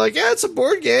keys, so we're like, yeah, it's a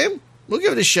board game. We'll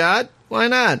give it a shot. Why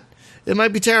not? It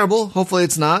might be terrible. Hopefully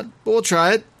it's not, but we'll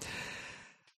try it.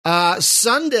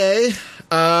 Sunday,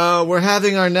 we're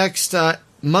having our next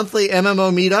monthly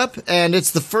MMO meetup, and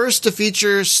it's the first to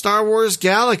feature Star Wars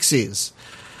Galaxies.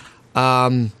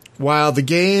 While the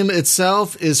game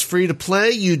itself is free to play,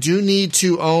 you do need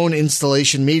to own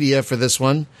installation media for this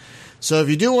one. So if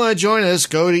you do want to join us,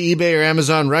 go to eBay or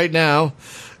Amazon right now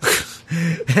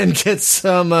and get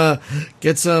some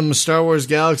Star Wars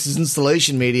Galaxies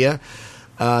installation media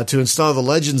to install the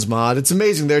Legends mod. It's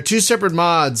amazing. There are two separate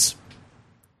mods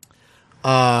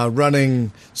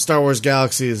running Star Wars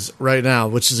Galaxies right now,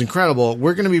 which is incredible.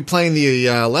 We're going to be playing the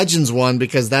Legends one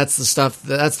because that's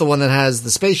the one that has the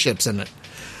spaceships in it.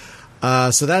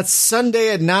 So that's Sunday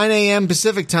at 9 a.m.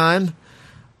 Pacific time,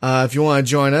 if you want to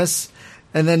join us.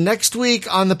 And then next week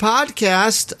on the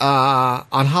podcast,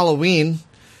 on Halloween,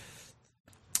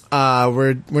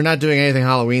 we're not doing anything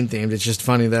Halloween themed. It's just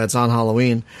funny that it's on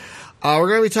Halloween. We're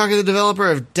going to be talking to the developer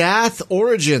of Dath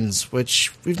Origins,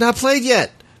 which we've not played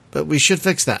yet, but we should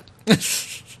fix that.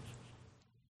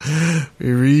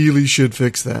 We really should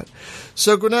fix that.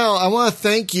 So, Grinnell, I want to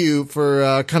thank you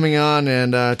for coming on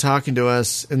and talking to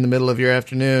us in the middle of your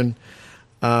afternoon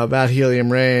about Helium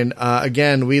Rain.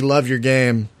 Again, we love your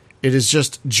game. It is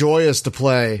just joyous to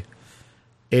play.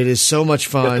 It is so much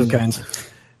fun.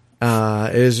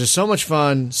 It is just so much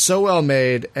fun, so well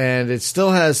made, and it still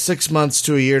has 6 months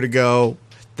to a year to go.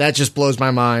 That just blows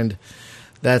my mind.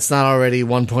 That's not already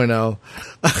 1.0.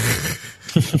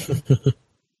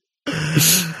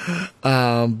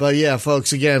 But yeah,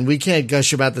 folks, again, we can't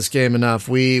gush about this game enough.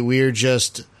 We're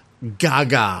just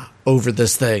gaga over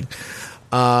this thing.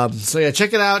 So yeah,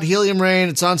 check it out. Helium Rain.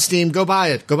 It's on Steam. Go buy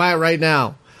it. Go buy it right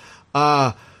now.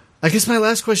 I guess my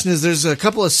last question is: there's a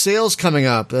couple of sales coming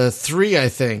up. 3, I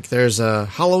think. There's a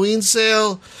Halloween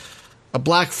sale, a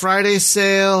Black Friday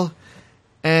sale,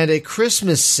 and a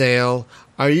Christmas sale.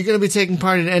 Are you going to be taking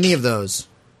part in any of those?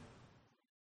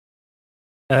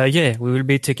 Yeah, we will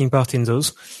be taking part in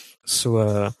those.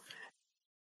 So,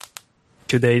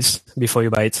 2 days before you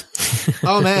buy it.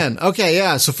 Oh, man. Okay,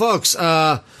 yeah. So, folks,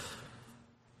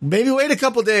 maybe wait a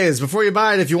couple days before you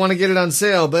buy it if you want to get it on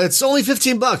sale. But it's only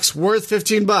 $15, worth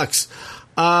 $15.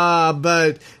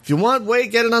 But if you want,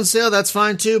 get it on sale. That's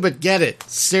fine, too. But get it.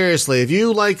 Seriously. If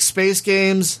you like space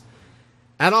games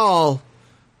at all,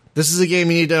 this is a game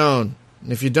you need to own.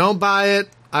 And if you don't buy it,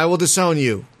 I will disown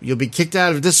you. You'll be kicked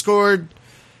out of Discord,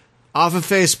 off of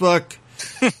Facebook.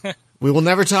 We will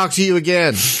never talk to you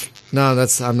again. No,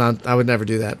 I would never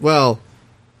do that. Well,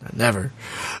 never.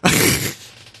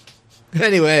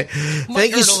 Anyway,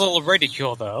 thank you. A little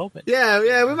ridicule, though. But.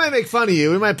 Yeah, we might make fun of you.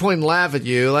 We might point and laugh at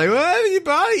you. Like, well, haven't you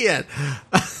bought it yet?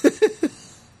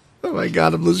 Oh my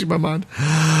God, I'm losing my mind.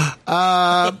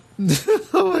 Oh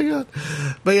my God.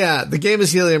 But yeah, the game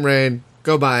is Helium Rain.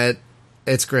 Go buy it.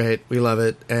 It's great. We love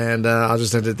it. And I'll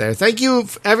just end it there. Thank you,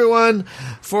 everyone,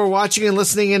 for watching and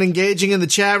listening and engaging in the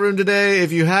chat room today.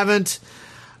 If you haven't,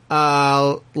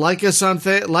 like us on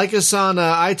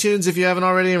iTunes if you haven't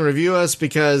already, and review us,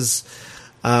 because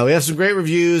we have some great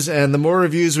reviews. And the more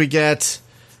reviews we get,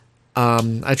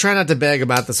 I try not to beg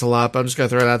about this a lot, but I'm just going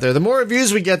to throw it out there. The more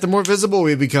reviews we get, the more visible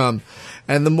we become.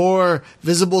 And the more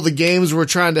visible the games we're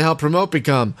trying to help promote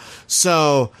become.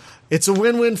 So it's a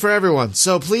win-win for everyone.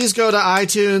 So please go to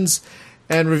iTunes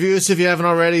and review us if you haven't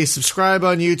already. Subscribe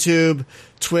on YouTube,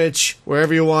 Twitch,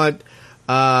 wherever you want.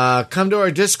 Come to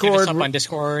our Discord. Hit us up on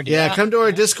Discord. Yeah, come to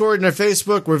our Discord and our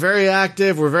Facebook. We're very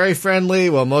active. We're very friendly.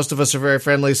 Well, most of us are very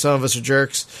friendly. Some of us are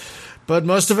jerks. But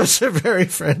most of us are very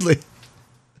friendly.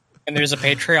 And there's a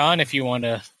Patreon if you want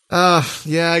to.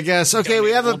 Yeah, I guess. Okay,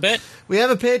 we have a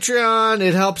Patreon.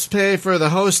 It helps pay for the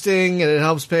hosting, and it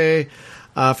helps pay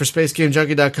for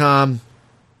SpaceGameJunkie.com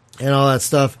and all that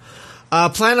stuff.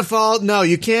 Planetfall, no,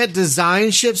 you can't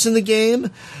design ships in the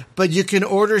game, but you can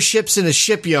order ships in a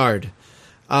shipyard.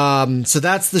 So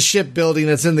that's the shipbuilding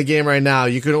that's in the game right now.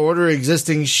 You can order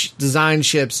existing design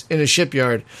ships in a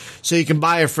shipyard. So you can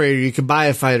buy a freighter, you can buy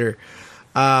a fighter.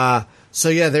 So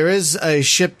yeah, there is a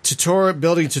ship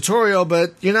building tutorial,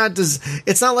 but you're not.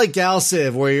 It's not like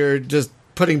Galciv where you're just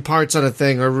putting parts on a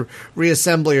thing or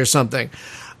reassembly or something.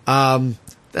 That's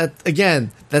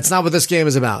not what this game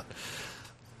is about.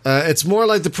 It's more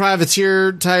like the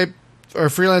privateer type or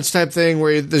freelance type thing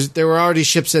where there were already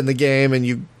ships in the game and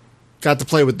you got to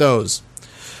play with those.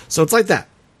 So it's like that.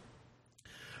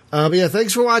 But yeah,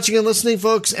 thanks for watching and listening,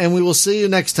 folks, and we will see you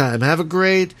next time. Have a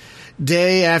great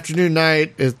day, afternoon,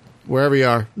 night, wherever you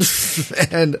are.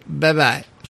 And bye-bye.